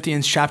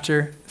 Corinthians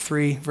chapter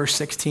 3, verse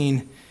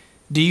 16.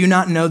 Do you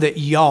not know that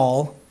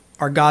y'all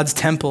are God's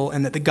temple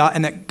and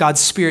that God's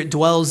Spirit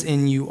dwells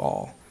in you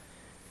all?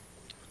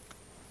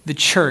 The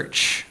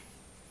church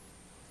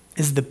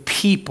is the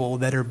people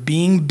that are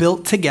being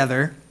built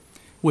together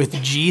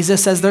with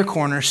Jesus as their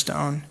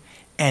cornerstone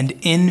and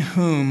in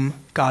whom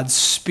God's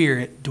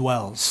Spirit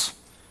dwells.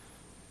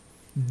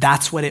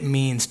 That's what it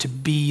means to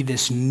be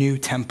this new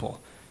temple.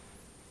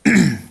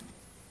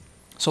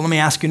 So let me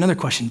ask you another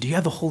question. Do you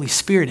have the Holy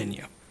Spirit in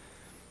you?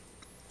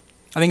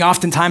 I think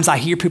oftentimes I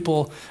hear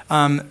people,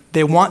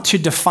 they want to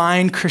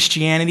define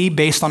Christianity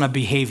based on a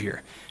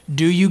behavior.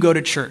 Do you go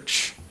to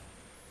church?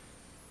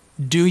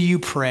 Do you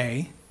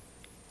pray?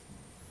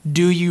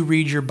 Do you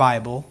read your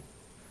Bible?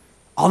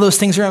 All those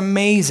things are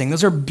amazing.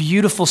 Those are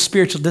beautiful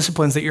spiritual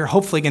disciplines that you're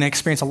hopefully going to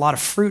experience a lot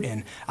of fruit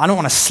in. I don't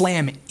want to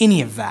slam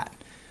any of that.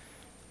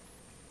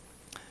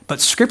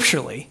 But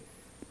scripturally,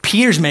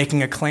 Peter's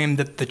making a claim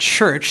that the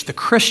church, the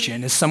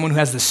Christian, is someone who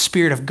has the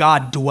Spirit of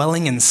God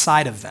dwelling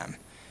inside of them.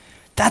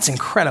 That's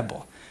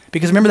incredible.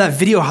 Because remember that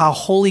video how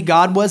holy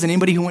God was, and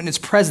anybody who went in his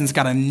presence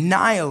got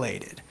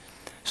annihilated.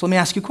 So let me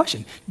ask you a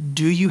question.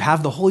 Do you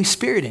have the Holy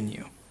Spirit in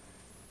you?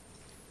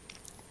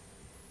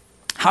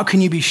 How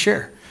can you be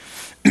sure?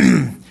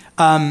 When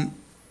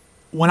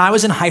I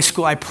was in high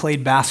school, I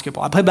played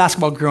basketball. I played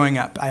basketball growing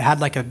up. I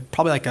had it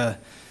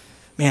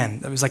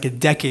was like a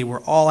decade where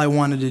all I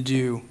wanted to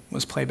do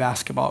was play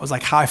basketball. It was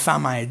like how I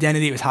found my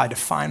identity. It was how I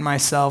defined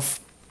myself.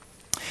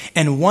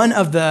 And one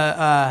of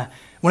the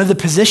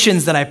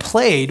positions that I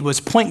played was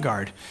point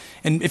guard.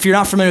 And if you're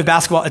not familiar with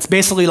basketball, it's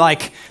basically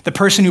like the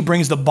person who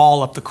brings the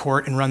ball up the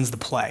court and runs the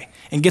play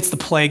and gets the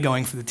play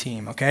going for the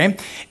team, okay?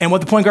 And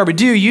what the point guard would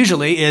do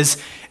usually is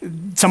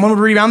someone would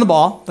rebound the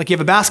ball. Like you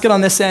have a basket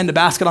on this end, a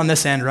basket on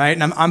this end, right?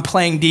 And I'm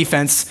playing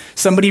defense.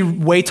 Somebody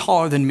way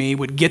taller than me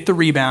would get the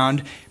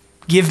rebound,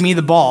 give me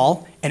the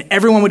ball, and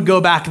everyone would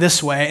go back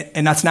this way,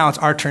 and now it's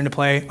our turn to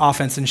play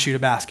offense and shoot a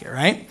basket,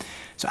 right?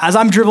 So as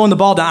I'm dribbling the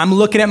ball down, I'm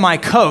looking at my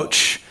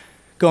coach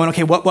going,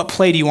 okay, what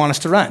play do you want us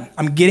to run?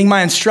 I'm getting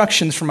my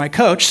instructions from my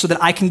coach so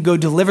that I can go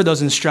deliver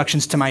those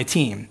instructions to my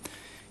team.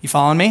 You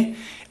following me?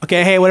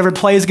 Okay, hey, whatever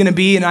play is going to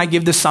be, and I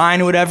give the sign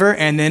or whatever,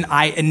 and then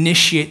I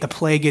initiate the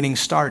play getting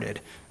started,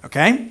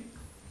 okay?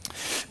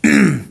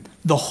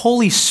 The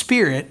Holy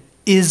Spirit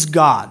is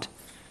God.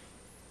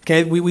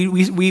 Okay,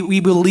 we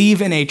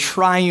believe in a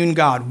triune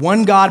God,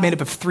 one God made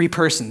up of three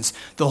persons.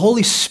 The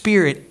Holy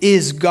Spirit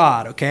is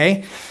God,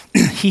 okay?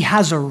 He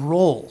has a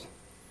role.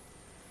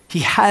 He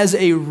has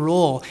a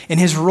role, and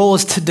his role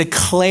is to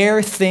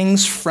declare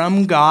things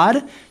from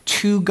God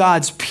to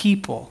God's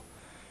people.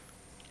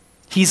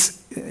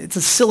 It's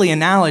a silly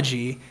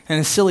analogy and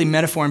a silly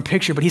metaphor and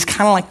picture, but he's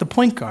kind of like the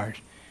point guard.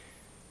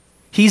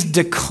 He's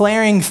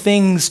declaring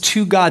things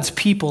to God's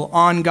people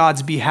on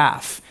God's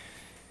behalf.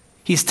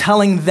 He's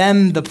telling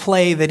them the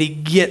play that he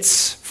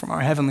gets from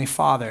our Heavenly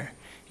Father.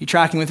 You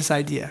tracking with this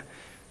idea?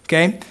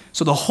 Okay?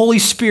 So the Holy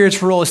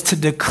Spirit's role is to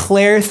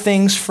declare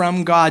things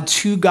from God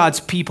to God's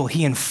people.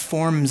 He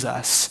informs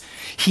us.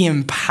 He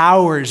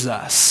empowers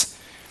us.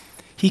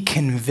 He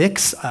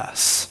convicts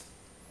us.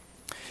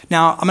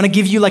 Now, I'm going to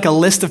give you like a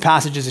list of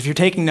passages. If you're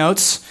taking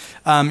notes,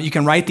 you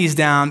can write these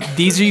down.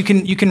 These you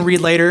can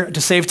read later. To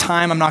save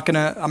time, I'm not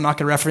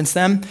gonna reference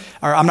them,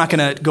 or I'm not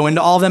gonna go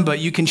into all of them, but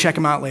you can check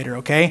them out later,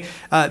 okay?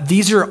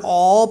 These are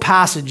all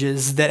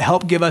passages that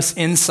help give us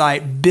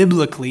insight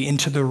biblically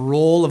into the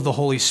role of the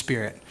Holy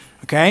Spirit,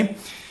 okay?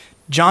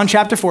 John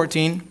chapter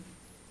 14,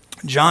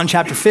 John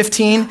chapter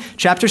 15,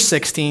 chapter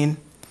 16,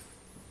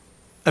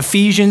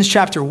 Ephesians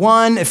chapter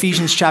 1,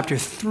 Ephesians chapter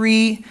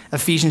 3,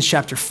 Ephesians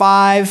chapter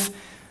 5,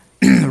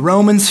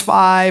 Romans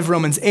 5,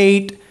 Romans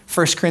 8,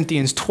 1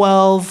 Corinthians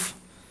 12,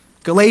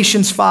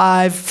 Galatians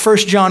 5, 1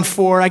 John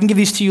 4. I can give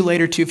these to you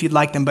later too if you'd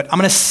like them, but I'm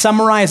going to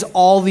summarize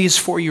all these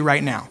for you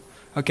right now,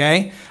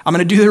 okay? I'm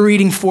going to do the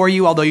reading for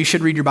you, although you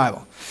should read your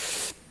Bible.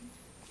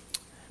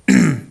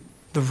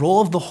 The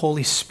role of the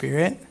Holy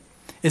Spirit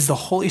is the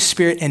Holy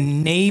Spirit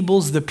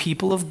enables the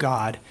people of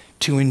God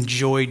to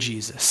enjoy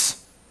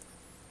Jesus.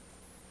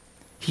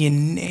 He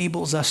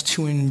enables us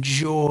to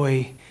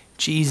enjoy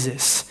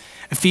Jesus.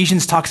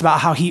 Ephesians talks about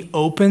how he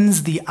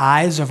opens the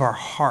eyes of our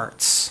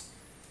hearts.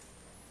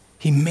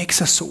 He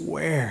makes us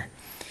aware.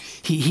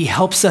 He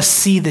helps us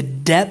see the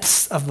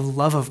depths of the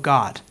love of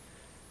God.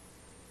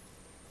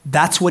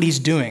 That's what he's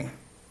doing.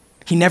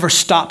 He never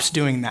stops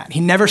doing that. He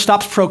never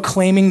stops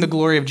proclaiming the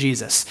glory of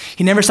Jesus.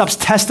 He never stops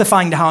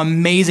testifying to how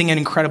amazing and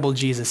incredible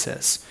Jesus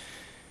is.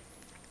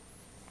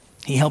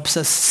 He helps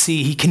us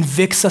see. He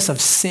convicts us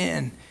of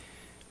sin.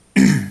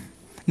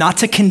 Not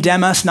to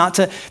condemn us,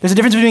 there's a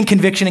difference between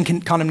conviction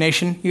and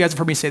condemnation. You guys have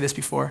heard me say this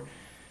before.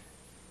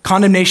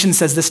 Condemnation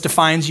says this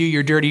defines you,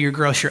 you're dirty, you're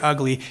gross, you're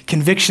ugly.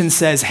 Conviction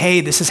says, hey,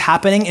 this is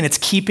happening and it's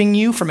keeping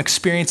you from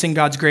experiencing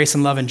God's grace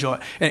and love and joy,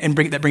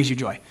 that brings you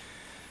joy.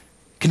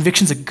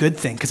 Conviction's a good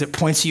thing because it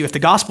points to you, if the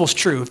gospel's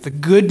true, if the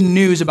good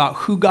news about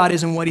who God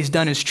is and what he's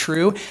done is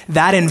true,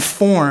 that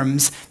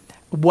informs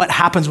what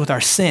happens with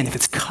our sin. If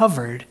it's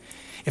covered,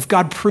 if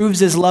God proves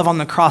his love on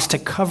the cross to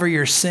cover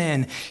your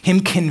sin, him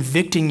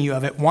convicting you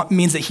of it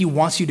means that he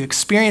wants you to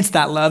experience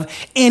that love,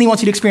 and he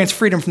wants you to experience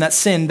freedom from that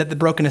sin that the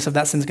brokenness of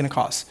that sin is going to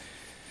cause.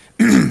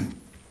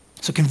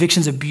 So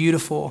conviction's a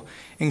beautiful,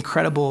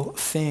 incredible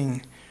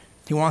thing.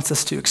 He wants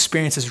us to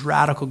experience his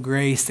radical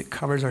grace that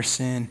covers our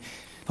sin.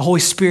 The Holy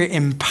Spirit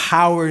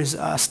empowers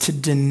us to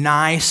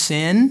deny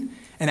sin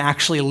and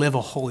actually live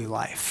a holy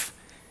life.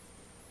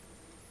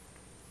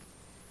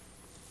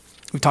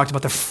 We talked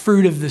about the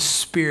fruit of the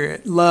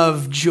Spirit: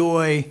 love,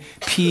 joy,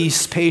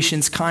 peace,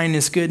 patience,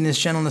 kindness, goodness,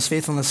 gentleness,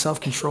 faithfulness,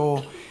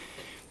 self-control.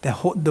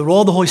 The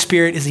role of the Holy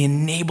Spirit is he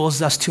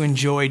enables us to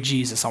enjoy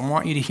Jesus. I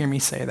want you to hear me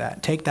say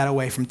that. Take that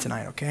away from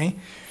tonight, okay?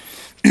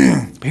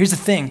 But here's the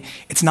thing.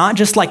 It's not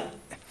just like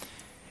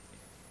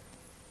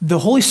the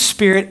Holy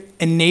Spirit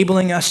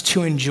enabling us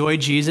to enjoy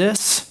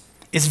Jesus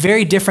is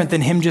very different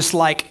than him just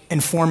like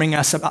informing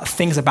us about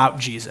things about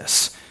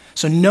Jesus.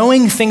 So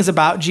knowing things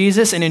about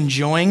Jesus and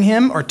enjoying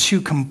him are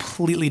two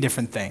completely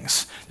different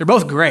things. They're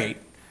both great,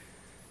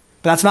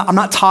 but I'm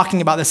not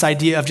talking about this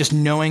idea of just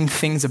knowing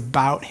things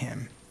about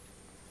him.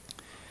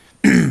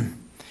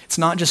 It's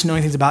not just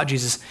knowing things about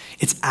Jesus,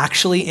 it's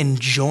actually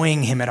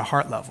enjoying him at a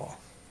heart level.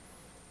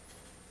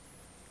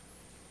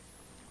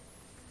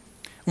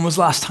 When was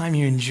the last time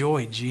you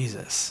enjoyed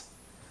Jesus?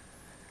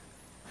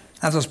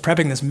 As I was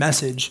prepping this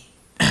message,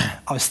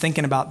 I was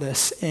thinking about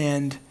this,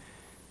 and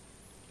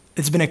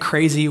it's been a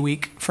crazy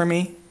week for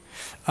me.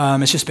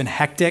 It's just been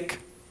hectic.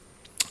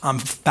 I'm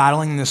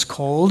battling this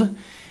cold,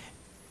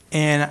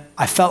 and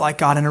I felt like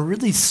God, in a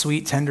really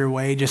sweet, tender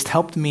way, just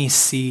helped me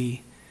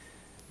see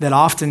that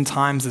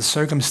oftentimes the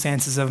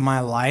circumstances of my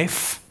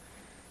life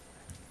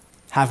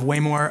have way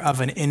more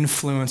of an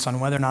influence on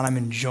whether or not I'm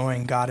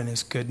enjoying God and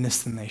his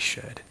goodness than they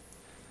should.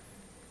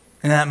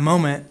 In that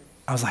moment,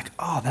 I was like,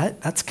 oh,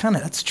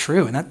 that's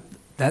true, and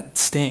that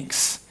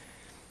stinks.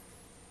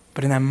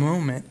 But in that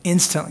moment,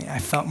 instantly, I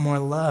felt more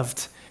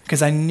loved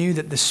because I knew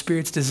that the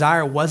Spirit's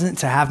desire wasn't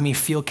to have me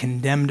feel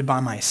condemned by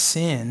my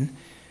sin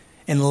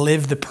and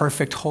live the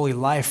perfect, holy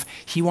life.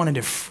 He wanted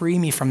to free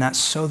me from that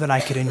so that I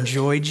could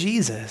enjoy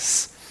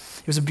Jesus.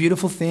 It was a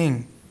beautiful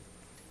thing.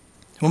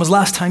 When was the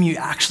last time you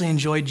actually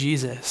enjoyed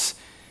Jesus?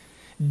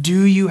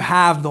 Do you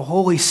have the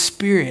Holy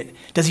Spirit?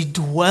 Does he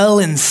dwell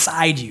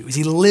inside you? Is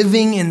he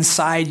living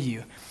inside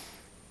you?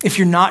 If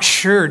you're not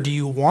sure, do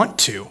you want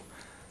to?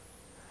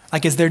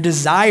 Like, is there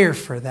desire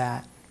for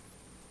that?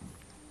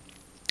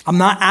 I'm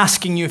not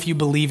asking you if you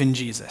believe in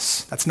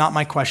Jesus. That's not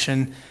my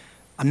question.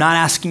 I'm not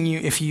asking you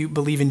if you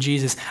believe in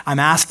Jesus. I'm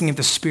asking if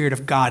the Spirit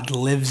of God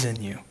lives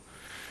in you.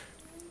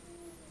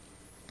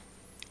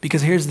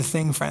 Because here's the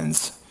thing,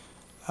 friends.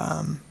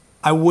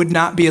 I would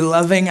not be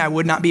loving. I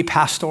would not be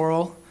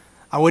pastoral.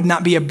 I would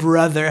not be a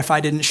brother if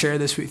I didn't share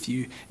this with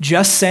you.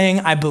 Just saying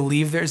I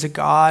believe there's a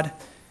God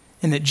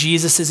and that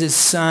Jesus is his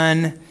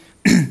son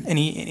and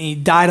he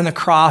died on the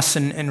cross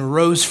and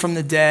rose from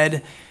the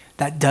dead,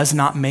 that does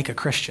not make a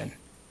Christian.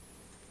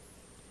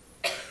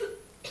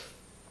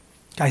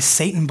 Guys,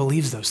 Satan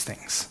believes those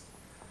things.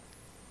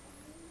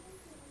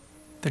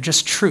 They're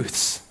just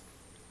truths.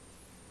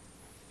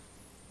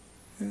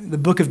 The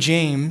book of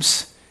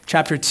James,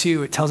 chapter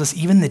 2, it tells us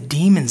even the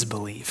demons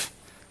believe.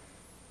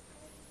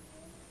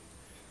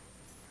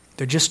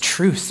 They're just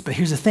truths. But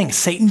here's the thing,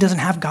 Satan doesn't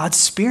have God's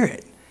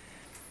Spirit.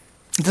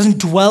 It doesn't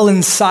dwell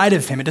inside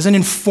of him. It doesn't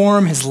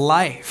inform his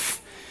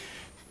life.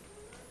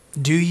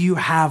 Do you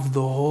have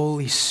the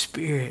Holy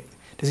Spirit?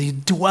 Does he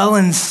dwell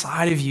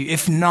inside of you?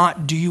 If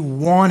not, do you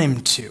want him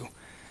to?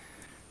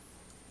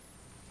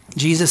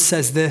 Jesus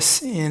says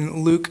this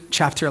in Luke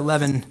chapter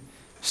 11,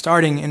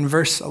 starting in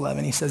verse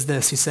 11. He says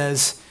this. He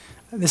says,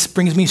 this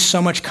brings me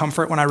so much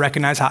comfort when I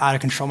recognize how out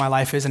of control my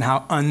life is and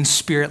how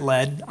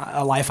unspirit-led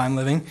a life I'm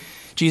living.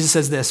 Jesus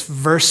says this,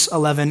 verse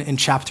 11 in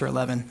chapter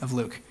 11 of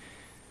Luke.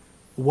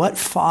 What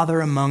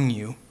father among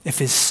you, if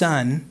his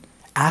son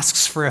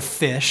asks for a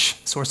fish,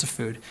 source of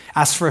food,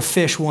 asks for a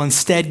fish, will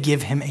instead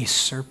give him a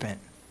serpent?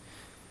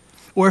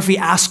 Or if he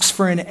asks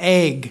for an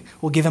egg,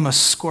 will give him a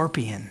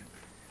scorpion?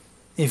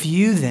 If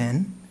you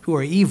then, who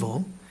are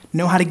evil,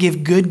 know how to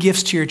give good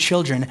gifts to your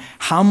children,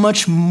 how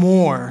much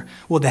more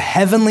will the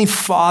heavenly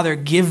Father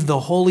give the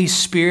Holy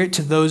Spirit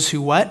to those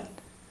who what?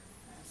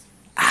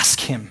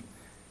 Ask him.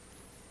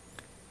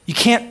 You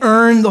can't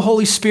earn the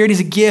Holy Spirit. He's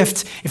a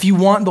gift. If you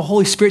want the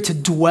Holy Spirit to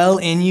dwell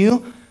in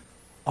you,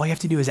 all you have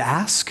to do is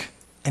ask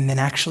and then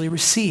actually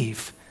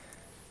receive.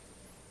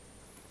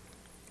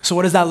 So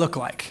what does that look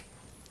like?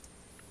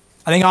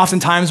 I think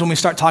oftentimes when we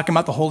start talking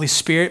about the Holy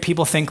Spirit,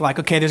 people think like,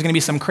 okay, there's going to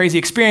be some crazy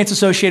experience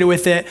associated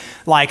with it,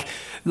 like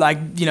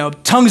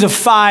tongues of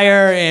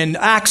fire and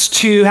Acts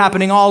 2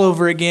 happening all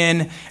over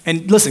again.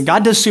 And listen,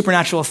 God does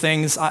supernatural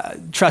things.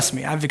 Trust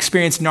me, I've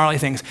experienced gnarly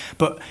things.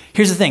 But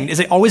here's the thing: is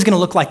it always going to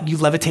look like you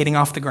levitating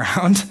off the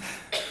ground?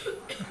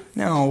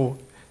 No.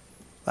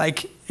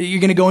 Like,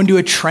 you're going to go into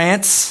a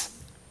trance?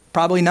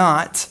 Probably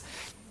not.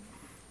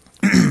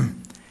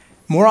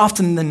 More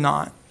often than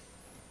not,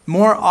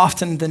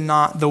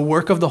 the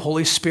work of the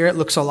Holy Spirit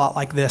looks a lot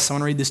like this. I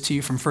want to read this to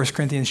you from 1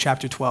 Corinthians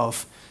chapter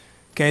 12.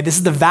 Okay, this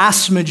is the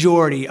vast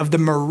majority of the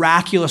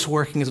miraculous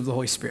workings of the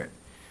Holy Spirit.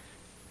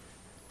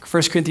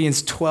 1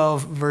 Corinthians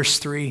 12, verse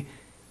 3.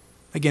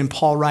 Again,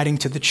 Paul writing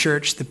to the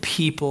church, the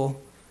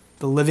people,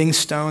 the living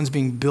stones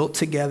being built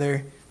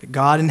together that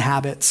God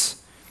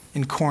inhabits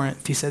in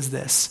Corinth. He says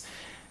this,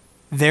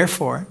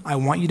 therefore, I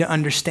want you to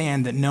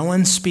understand that no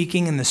one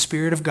speaking in the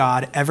Spirit of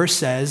God ever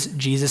says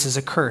Jesus is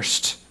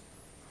accursed.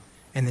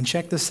 And then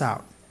check this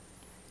out.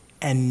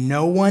 And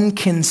no one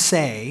can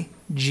say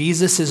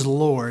Jesus is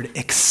Lord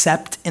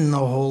except in the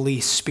Holy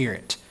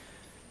Spirit.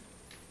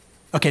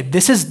 Okay,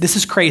 this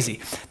is crazy.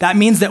 That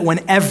means that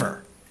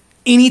whenever,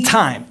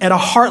 anytime, at a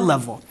heart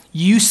level,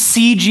 you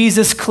see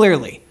Jesus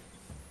clearly,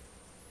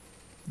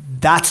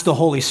 that's the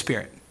Holy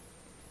Spirit.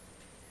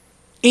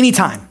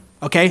 Anytime,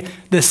 okay?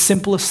 The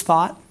simplest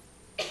thought,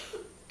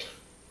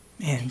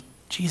 man,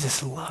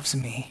 Jesus loves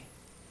me.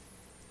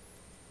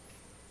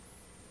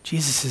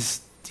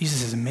 Jesus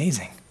is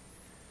amazing.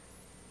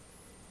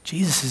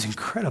 Jesus is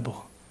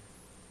incredible.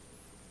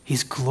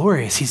 He's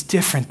glorious. He's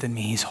different than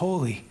me. He's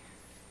holy.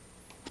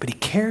 But he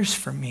cares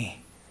for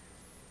me.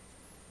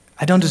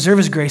 I don't deserve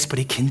his grace, but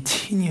he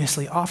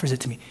continuously offers it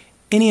to me.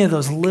 Any of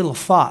those little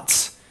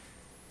thoughts,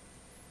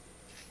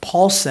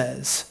 Paul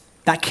says,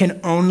 that can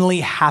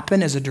only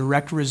happen as a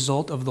direct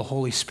result of the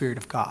Holy Spirit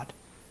of God.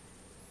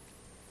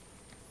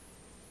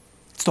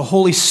 It's the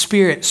Holy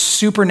Spirit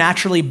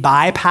supernaturally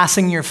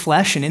bypassing your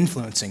flesh and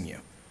influencing you.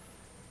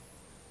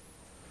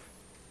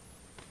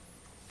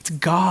 It's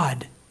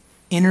God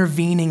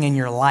intervening in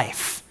your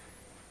life.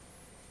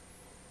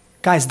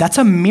 Guys, that's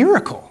a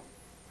miracle.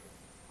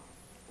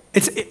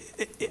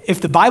 If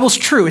if the Bible's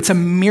true, it's a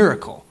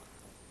miracle.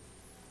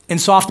 And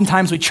so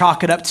oftentimes we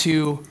chalk it up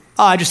to,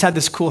 oh, I just had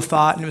this cool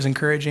thought and it was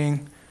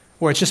encouraging,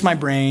 or it's just my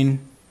brain.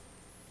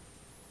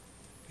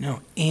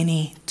 No,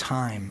 any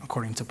time,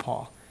 according to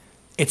Paul,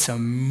 it's a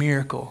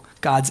miracle.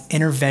 God's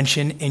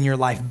intervention in your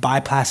life,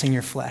 bypassing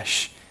your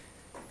flesh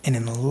and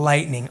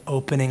enlightening,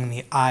 opening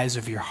the eyes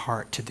of your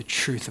heart to the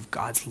truth of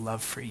God's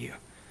love for you.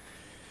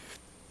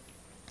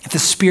 If the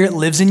Spirit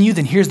lives in you,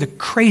 then here's the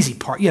crazy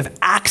part. You have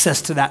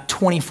access to that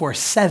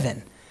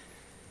 24/7.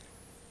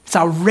 It's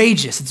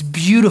outrageous. It's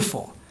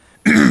beautiful.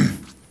 You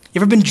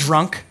ever been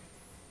drunk?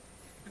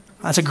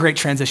 That's a great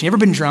transition. You ever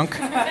been drunk?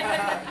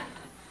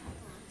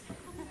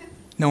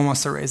 No one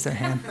wants to raise their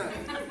hand.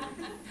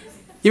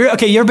 You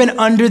ever been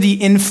under the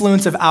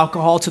influence of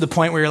alcohol to the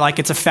point where you're like,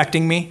 it's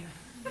affecting me?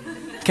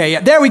 Okay,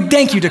 yeah,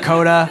 thank you,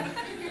 Dakota.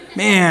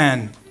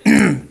 Man,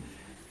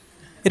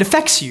 it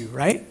affects you,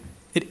 right?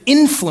 It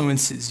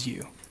influences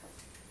you.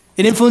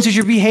 It influences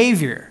your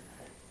behavior.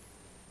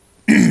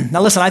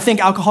 Now listen, I think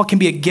alcohol can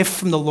be a gift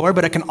from the Lord,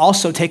 but it can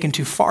also, taken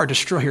too far,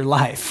 destroy your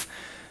life.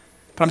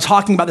 But I'm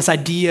talking about this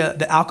idea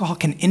that alcohol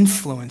can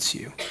influence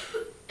you.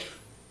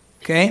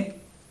 Okay?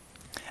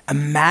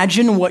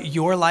 Imagine what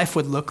your life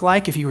would look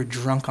like if you were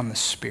drunk on the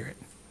Spirit.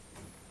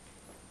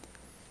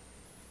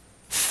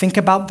 Think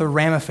about the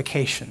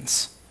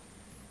ramifications.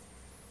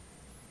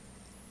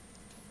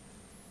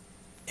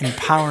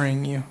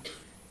 Empowering you,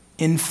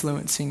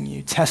 influencing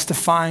you,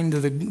 testifying to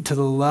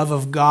the love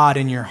of God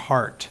in your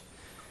heart.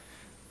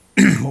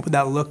 What would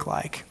that look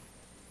like?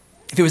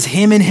 If it was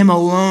Him and Him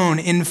alone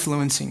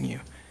influencing you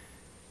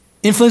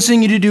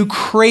to do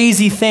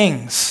crazy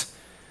things,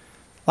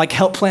 like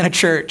help plant a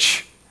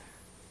church,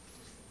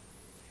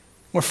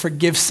 or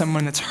forgive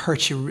someone that's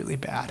hurt you really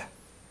bad,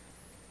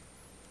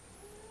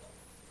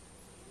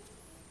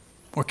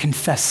 or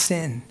confess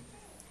sin.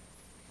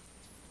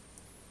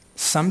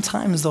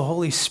 Sometimes the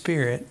Holy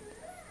Spirit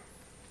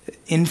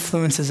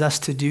influences us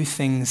to do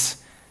things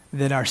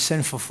that our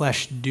sinful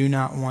flesh do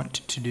not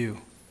want to do.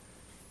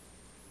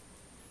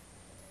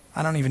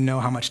 I don't even know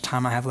how much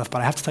time I have left,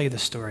 but I have to tell you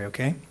this story,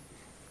 okay?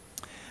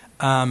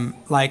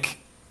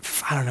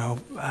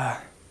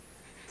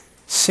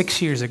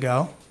 6 years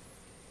ago,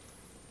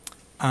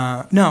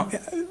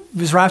 it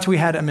was right after we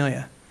had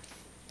Amelia.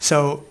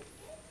 So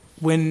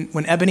when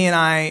Ebony and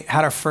I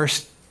had our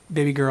first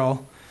baby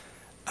girl,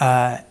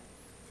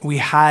 we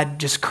had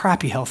just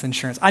crappy health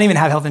insurance. I didn't even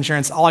have health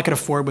insurance. All I could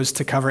afford was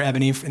to cover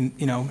Ebony,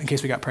 in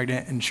case we got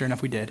pregnant, and sure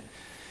enough, we did.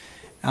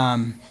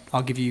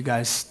 I'll give you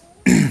guys.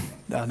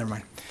 Never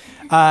mind.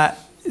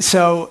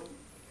 So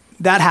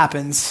that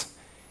happens,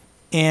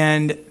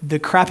 and the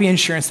crappy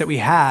insurance that we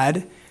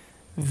had,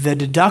 the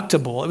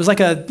deductible, it was like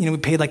we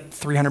paid like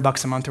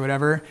 $300 a month or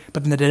whatever,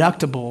 but then the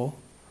deductible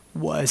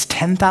was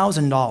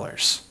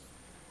 $10,000.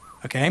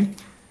 Okay?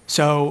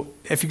 So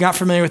if you're not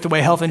familiar with the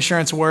way health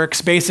insurance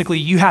works, basically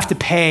you have to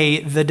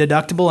pay the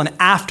deductible, and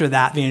after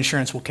that, the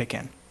insurance will kick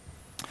in.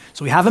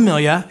 So we have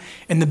Amelia,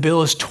 and the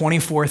bill is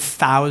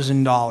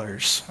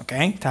 $24,000,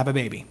 okay, to have a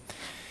baby.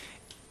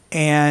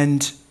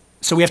 And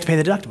so we have to pay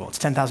the deductible. It's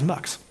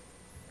 $10,000.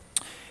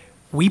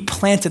 We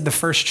planted the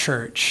first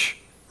church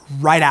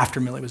right after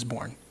Millie was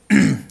born.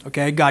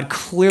 Okay, God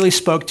clearly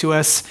spoke to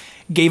us,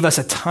 gave us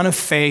a ton of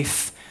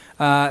faith.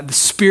 The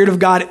Spirit of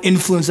God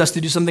influenced us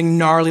to do something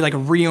gnarly, like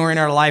reorient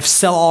our life,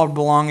 sell all our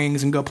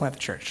belongings, and go plant the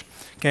church.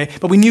 Okay,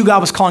 but we knew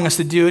God was calling us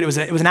to do it. It was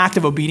an act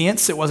of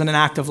obedience. It wasn't an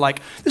act of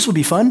like, this will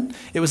be fun.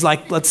 It was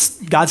like,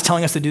 God's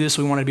telling us to do this,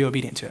 so we wanted to be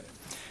obedient to it.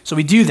 So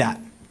we do that.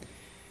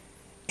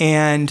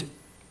 And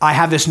I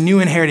have this new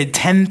inherited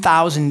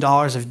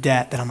 $10,000 of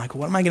debt that I'm like,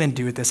 what am I going to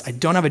do with this? I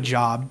don't have a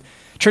job.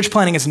 Church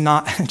planting is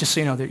not, just so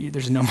you know,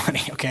 there's no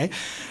money, okay?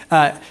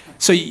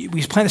 So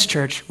we plant this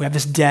church. We have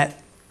this debt.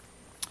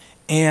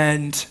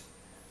 And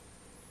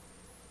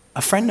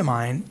a friend of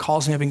mine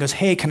calls me up and goes,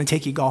 hey, can I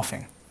take you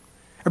golfing?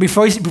 Or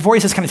before he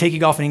says, can I take you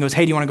golfing? He goes,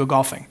 hey, do you want to go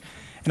golfing?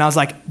 And I was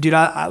like, dude,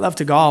 I love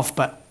to golf,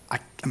 but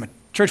I'm a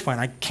church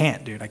planter. I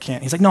can't, dude. I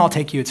can't. He's like, no, I'll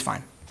take you. It's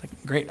fine. It's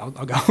like, great, I'll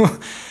go.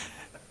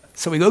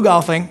 So we go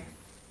golfing.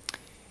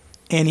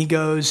 And he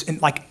goes,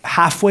 and like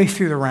halfway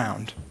through the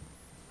round,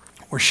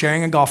 we're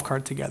sharing a golf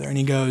cart together. And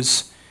he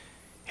goes,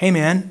 hey,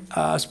 man,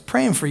 I was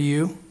praying for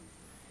you.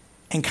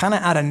 And kind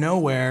of out of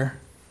nowhere,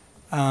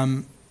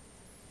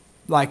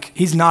 like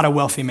he's not a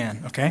wealthy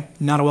man, okay?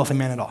 Not a wealthy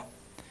man at all.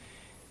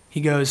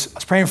 He goes, I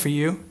was praying for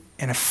you,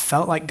 and I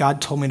felt like God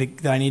told me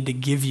that I need to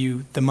give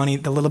you the money,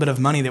 the little bit of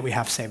money that we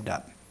have saved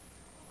up.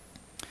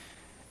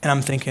 And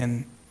I'm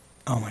thinking,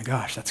 oh my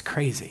gosh, that's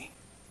crazy.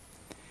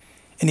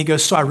 And he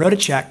goes, so I wrote a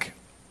check.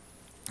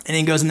 And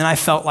he goes, and then I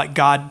felt like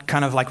God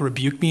kind of like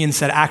rebuked me and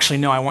said, actually,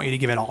 no, I want you to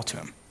give it all to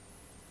him.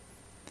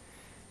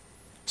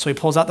 So he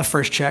pulls out the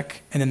first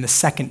check and then the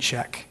second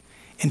check.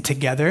 And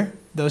together,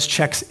 those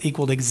checks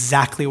equaled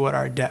exactly what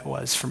our debt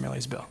was for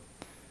Millie's bill.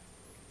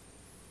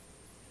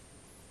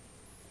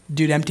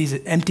 Dude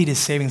emptied his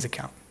savings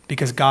account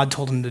because God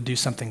told him to do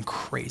something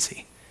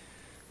crazy.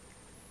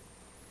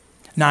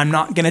 Now, I'm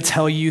not going to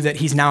tell you that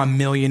he's now a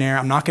millionaire.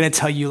 I'm not going to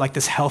tell you like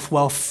this health,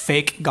 wealth,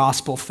 fake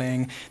gospel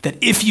thing that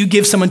if you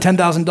give someone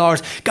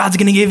 $10,000, God's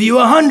going to give you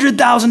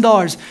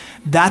 $100,000.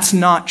 That's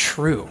not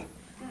true.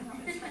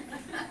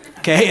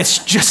 Okay?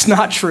 It's just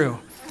not true.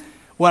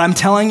 What I'm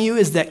telling you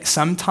is that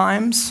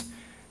sometimes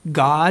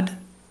God,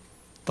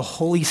 the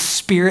Holy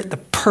Spirit, the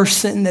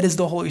person that is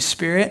the Holy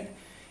Spirit,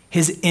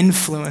 his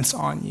influence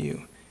on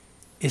you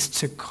is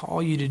to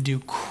call you to do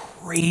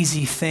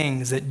crazy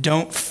things that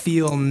don't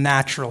feel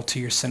natural to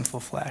your sinful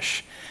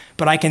flesh.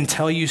 But I can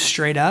tell you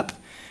straight up,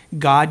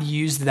 God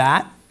used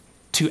that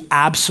to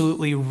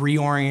absolutely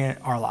reorient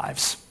our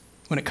lives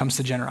when it comes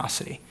to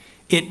generosity.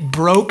 It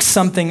broke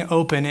something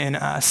open in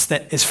us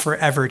that is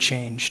forever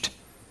changed.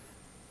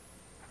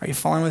 Are you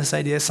following with this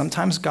idea?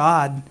 Sometimes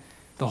God,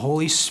 the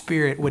Holy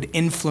Spirit, would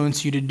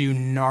influence you to do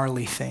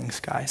gnarly things,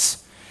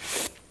 guys.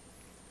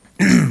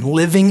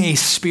 Living a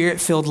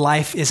spirit-filled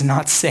life is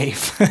not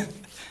safe.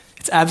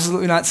 It's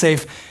absolutely not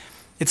safe.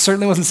 It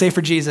certainly wasn't safe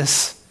for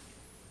Jesus.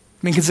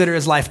 I mean, consider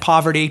his life: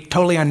 poverty,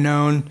 totally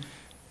unknown,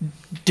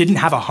 didn't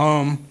have a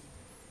home,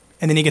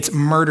 and then he gets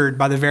murdered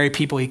by the very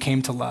people he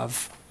came to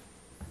love.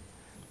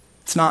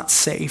 It's not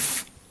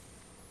safe.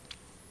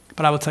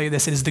 But I will tell you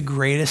this, it is the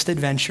greatest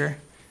adventure,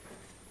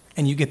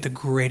 and you get the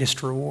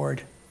greatest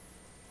reward.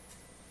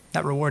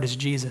 That reward is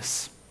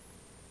Jesus.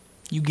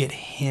 You get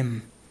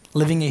him.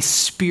 Living a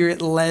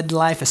spirit-led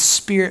life, a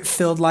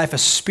spirit-filled life, a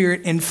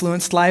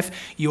spirit-influenced life,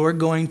 you're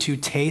going to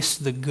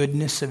taste the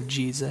goodness of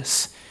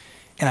Jesus.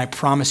 And I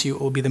promise you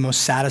it will be the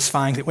most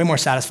satisfying, way more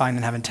satisfying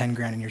than having 10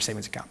 grand in your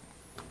savings account.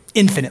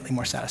 Infinitely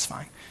more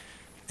satisfying.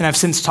 And I've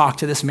since talked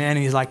to this man,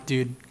 and he's like,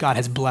 dude, God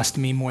has blessed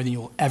me more than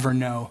you'll ever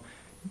know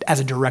as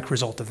a direct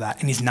result of that.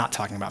 And he's not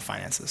talking about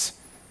finances.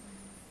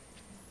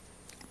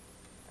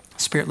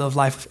 Spirit-led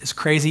life is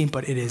crazy,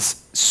 but it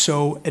is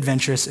so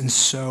adventurous and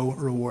so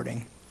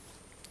rewarding.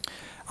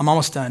 I'm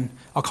almost done.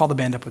 I'll call the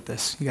band up with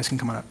this. You guys can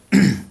come on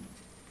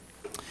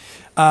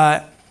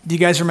up. Do you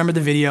guys remember the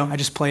video? I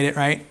just played it,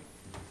 right? Do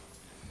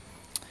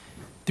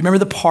you remember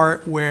the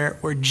part where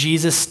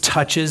Jesus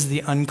touches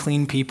the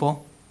unclean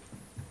people?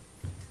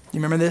 You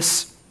remember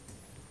this?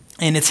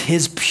 And it's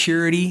his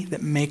purity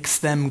that makes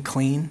them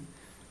clean.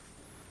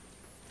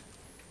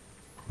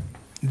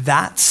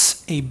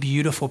 That's a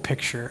beautiful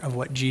picture of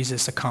what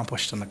Jesus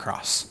accomplished on the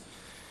cross.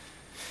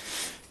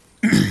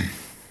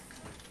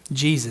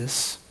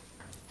 Jesus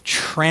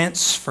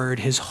transferred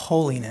his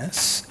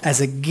holiness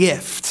as a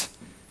gift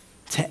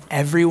to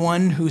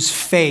everyone whose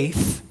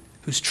faith,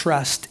 whose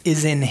trust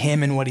is in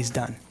him and what he's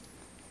done.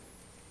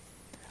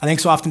 I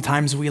think so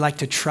oftentimes we like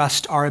to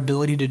trust our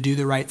ability to do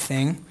the right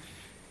thing,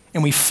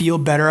 and we feel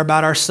better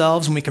about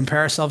ourselves when we compare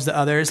ourselves to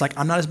others. Like,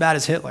 I'm not as bad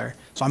as Hitler,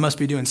 so I must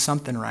be doing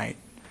something right.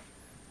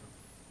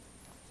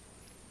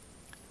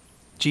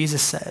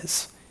 Jesus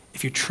says,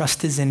 if your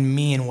trust is in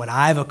me and what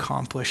I've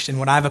accomplished and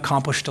what I've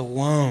accomplished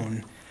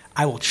alone,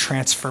 I will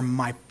transfer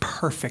my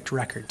perfect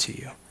record to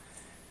you.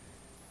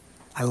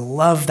 I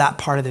love that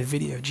part of the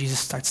video. Jesus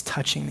starts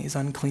touching these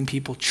unclean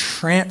people,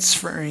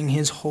 transferring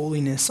his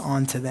holiness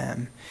onto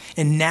them.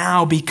 And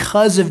now,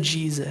 because of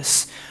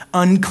Jesus,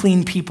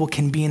 unclean people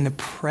can be in the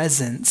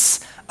presence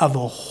of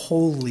a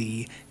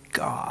holy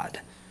God.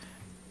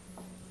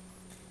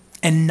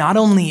 And not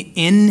only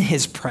in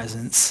his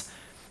presence,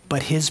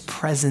 but his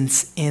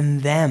presence in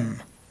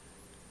them.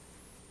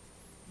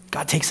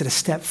 God takes it a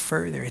step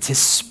further. It's his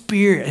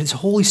Spirit, his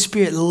Holy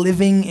Spirit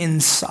living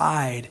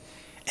inside,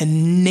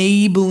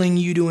 enabling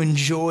you to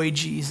enjoy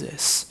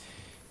Jesus,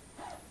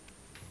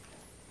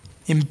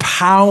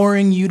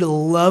 empowering you to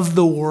love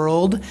the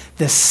world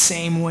the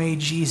same way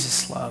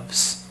Jesus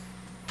loves.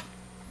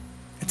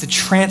 It's a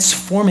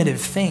transformative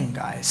thing,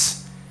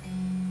 guys.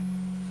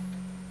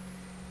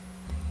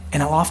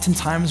 And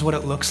oftentimes what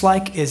it looks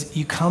like is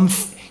you come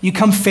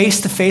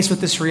face to face with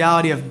this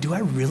reality of, do I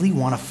really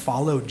want to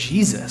follow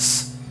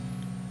Jesus?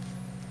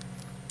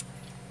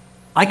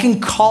 I can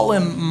call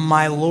him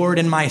my Lord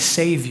and my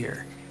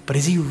Savior, but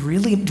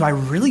do I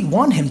really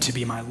want him to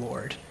be my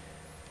Lord?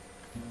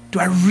 Do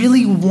I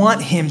really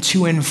want him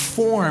to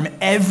inform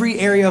every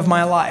area of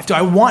my life? Do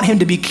I want him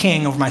to be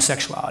king over my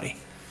sexuality?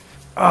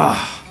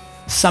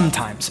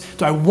 Sometimes.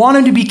 Do I want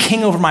him to be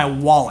king over my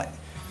wallet?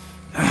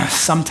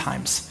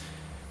 Sometimes.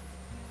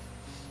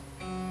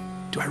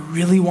 Do I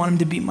really want him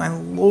to be my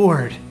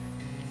Lord?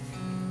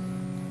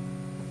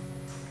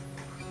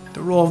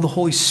 The role of the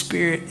Holy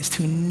Spirit is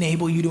to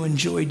enable you to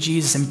enjoy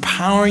Jesus,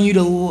 empowering you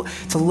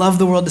to love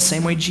the world the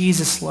same way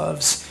Jesus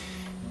loves.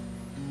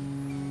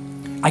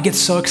 I get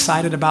so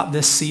excited about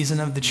this season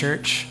of the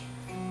church.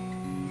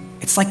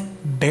 It's like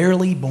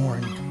barely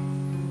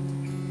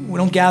born. We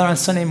don't gather on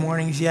Sunday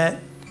mornings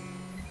yet.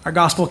 Our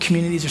gospel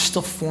communities are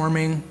still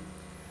forming.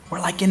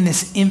 We're like in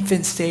this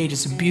infant stage.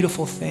 It's a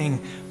beautiful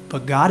thing.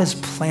 But God is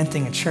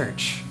planting a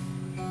church.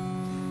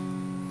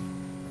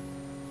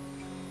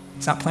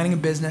 He's not planning a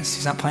business.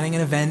 He's not planning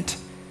an event.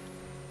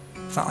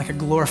 It's not like a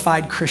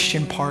glorified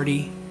Christian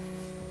party.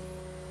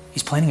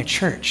 He's planning a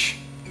church.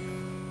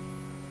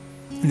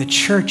 And the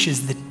church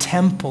is the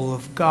temple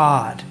of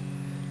God.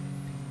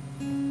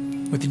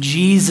 with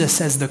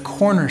Jesus as the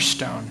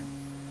cornerstone,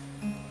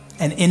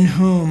 and in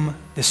whom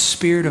the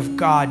Spirit of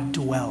God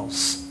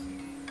dwells.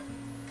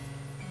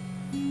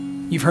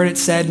 You've heard it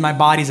said, my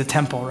body's a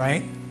temple,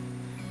 right?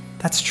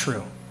 That's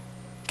true.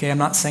 Okay, I'm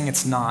not saying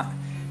it's not.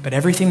 But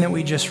everything that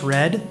we just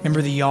read,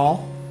 remember the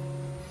y'all?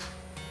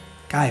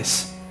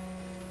 Guys,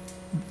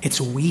 it's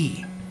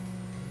we.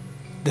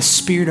 The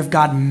Spirit of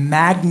God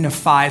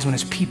magnifies when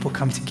his people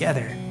come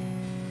together.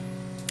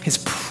 His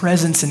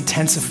presence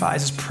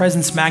intensifies, his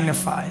presence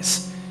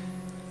magnifies.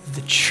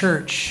 The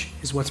church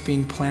is what's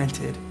being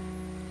planted.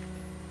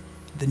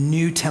 The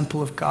new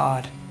temple of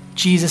God.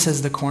 Jesus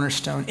as the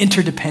cornerstone,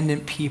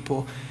 interdependent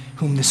people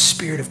whom the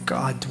Spirit of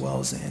God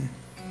dwells in.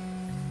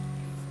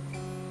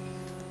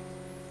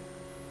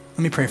 Let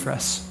me pray for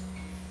us.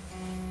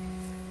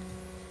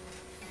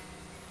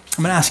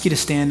 I'm going to ask you to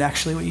stand,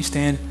 actually. Will you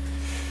stand?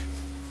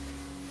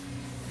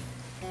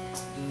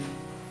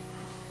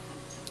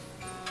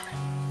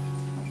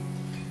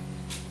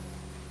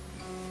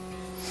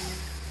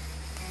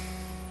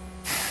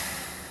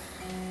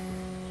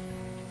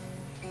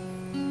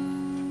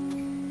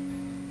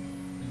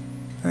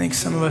 I think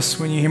some of us,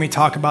 when you hear me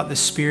talk about the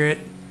Spirit,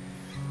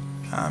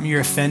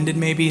 you're offended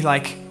maybe.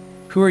 Like,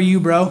 who are you,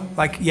 bro?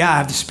 Like, yeah, I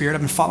have the Spirit.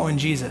 I've been following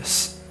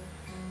Jesus.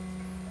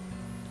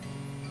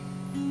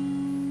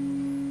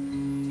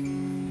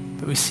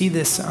 But we see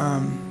this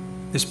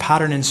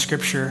pattern in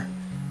Scripture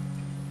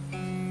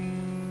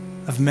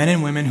of men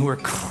and women who are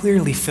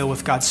clearly filled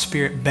with God's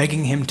Spirit,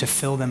 begging him to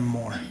fill them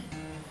more,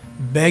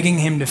 begging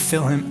him to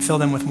fill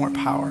them with more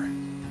power.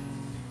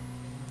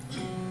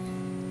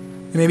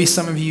 Maybe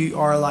some of you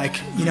are like,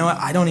 you know what,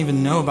 I don't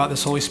even know about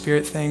this Holy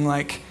Spirit thing.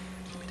 Like,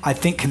 I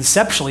think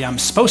conceptually I'm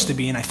supposed to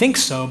be, and I think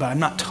so, but I'm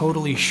not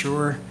totally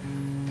sure.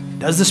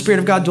 Does the Spirit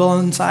of God dwell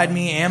inside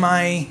me? Am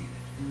I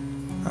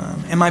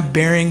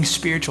bearing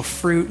spiritual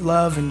fruit,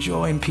 love and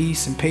joy and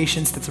peace and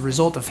patience that's a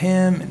result of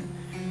him?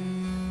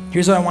 And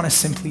here's what I want to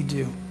simply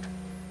do.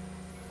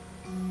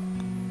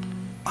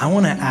 I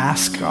want to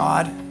ask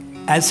God,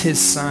 as his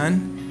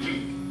son,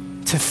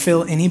 to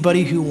fill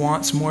anybody who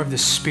wants more of the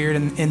Spirit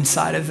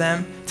inside of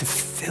them, to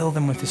fill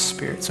them with the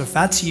Spirit. So if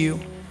that's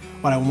you,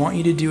 what I want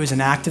you to do as an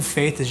act of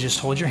faith is just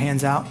hold your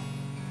hands out.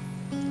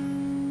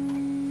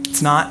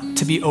 It's not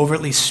to be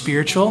overtly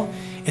spiritual.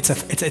 It's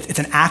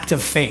an act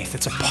of faith.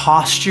 It's a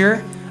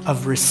posture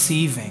of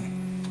receiving.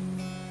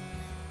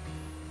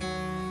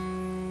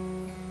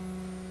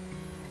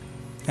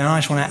 And I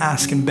just want to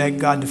ask and beg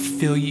God to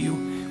fill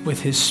you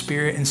with his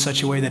Spirit in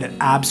such a way that it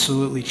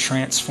absolutely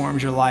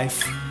transforms your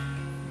life.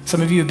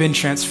 Some of you have been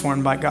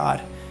transformed by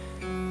God.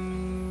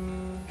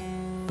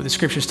 But the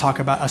scriptures talk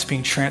about us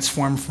being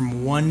transformed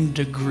from one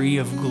degree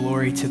of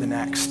glory to the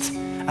next.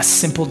 A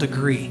simple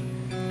degree.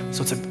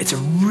 So it's a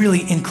really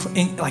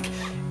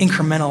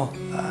incremental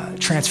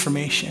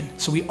transformation.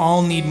 So we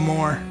all need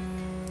more.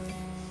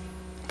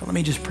 But let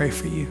me just pray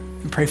for you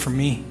and pray for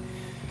me.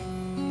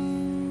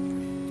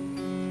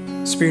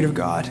 Spirit of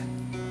God,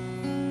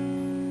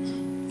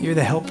 you're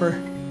the helper.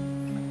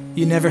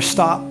 You never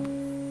stop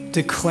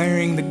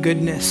declaring the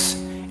goodness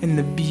and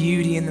the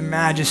beauty and the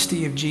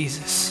majesty of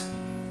Jesus.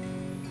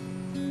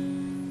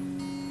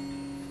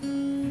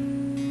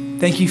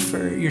 Thank you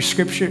for your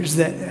scriptures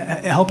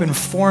that help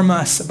inform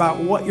us about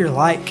what you're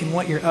like and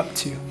what you're up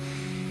to.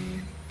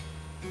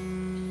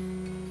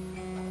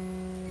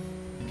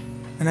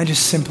 And I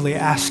just simply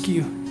ask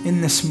you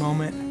in this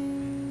moment,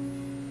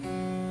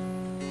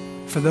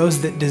 for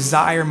those that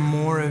desire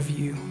more of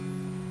you,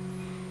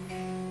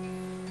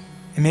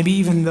 and maybe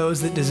even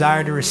those that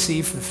desire to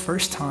receive for the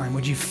first time,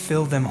 would you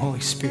fill them,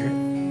 Holy Spirit?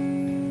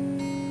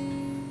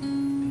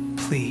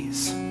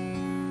 Please.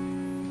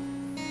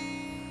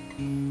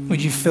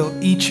 Would you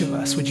fill each of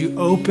us? Would you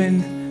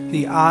open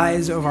the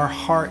eyes of our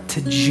heart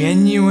to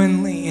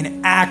genuinely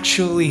and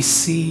actually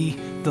see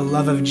the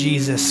love of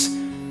Jesus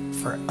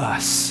for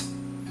us?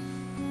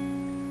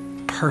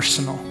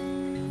 Personal,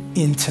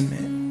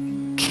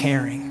 intimate,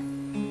 caring.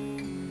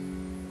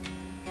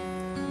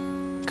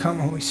 Come,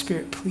 Holy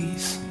Spirit,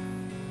 please.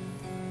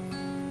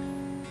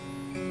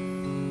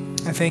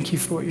 I thank you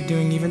for what you're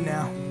doing even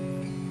now.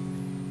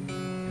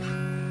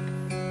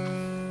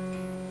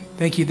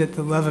 Thank you that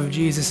the love of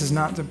Jesus is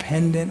not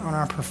dependent on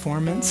our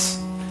performance.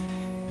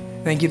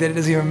 Thank you that it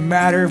doesn't even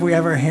matter if we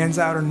have our hands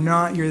out or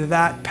not. You're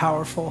that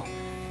powerful.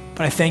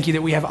 But I thank you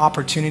that we have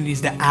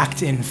opportunities to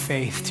act in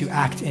faith, to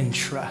act in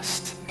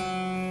trust.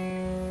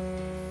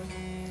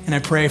 And I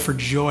pray for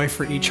joy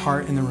for each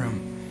heart in the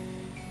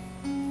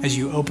room. As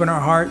you open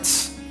our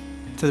hearts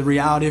to the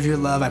reality of your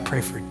love, I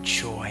pray for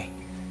joy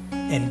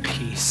and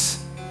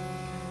peace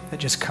that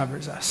just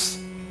covers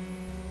us.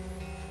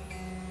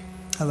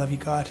 I love you,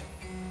 God.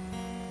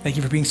 Thank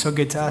you for being so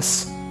good to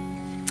us.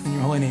 In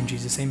your holy name,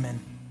 Jesus,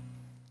 amen.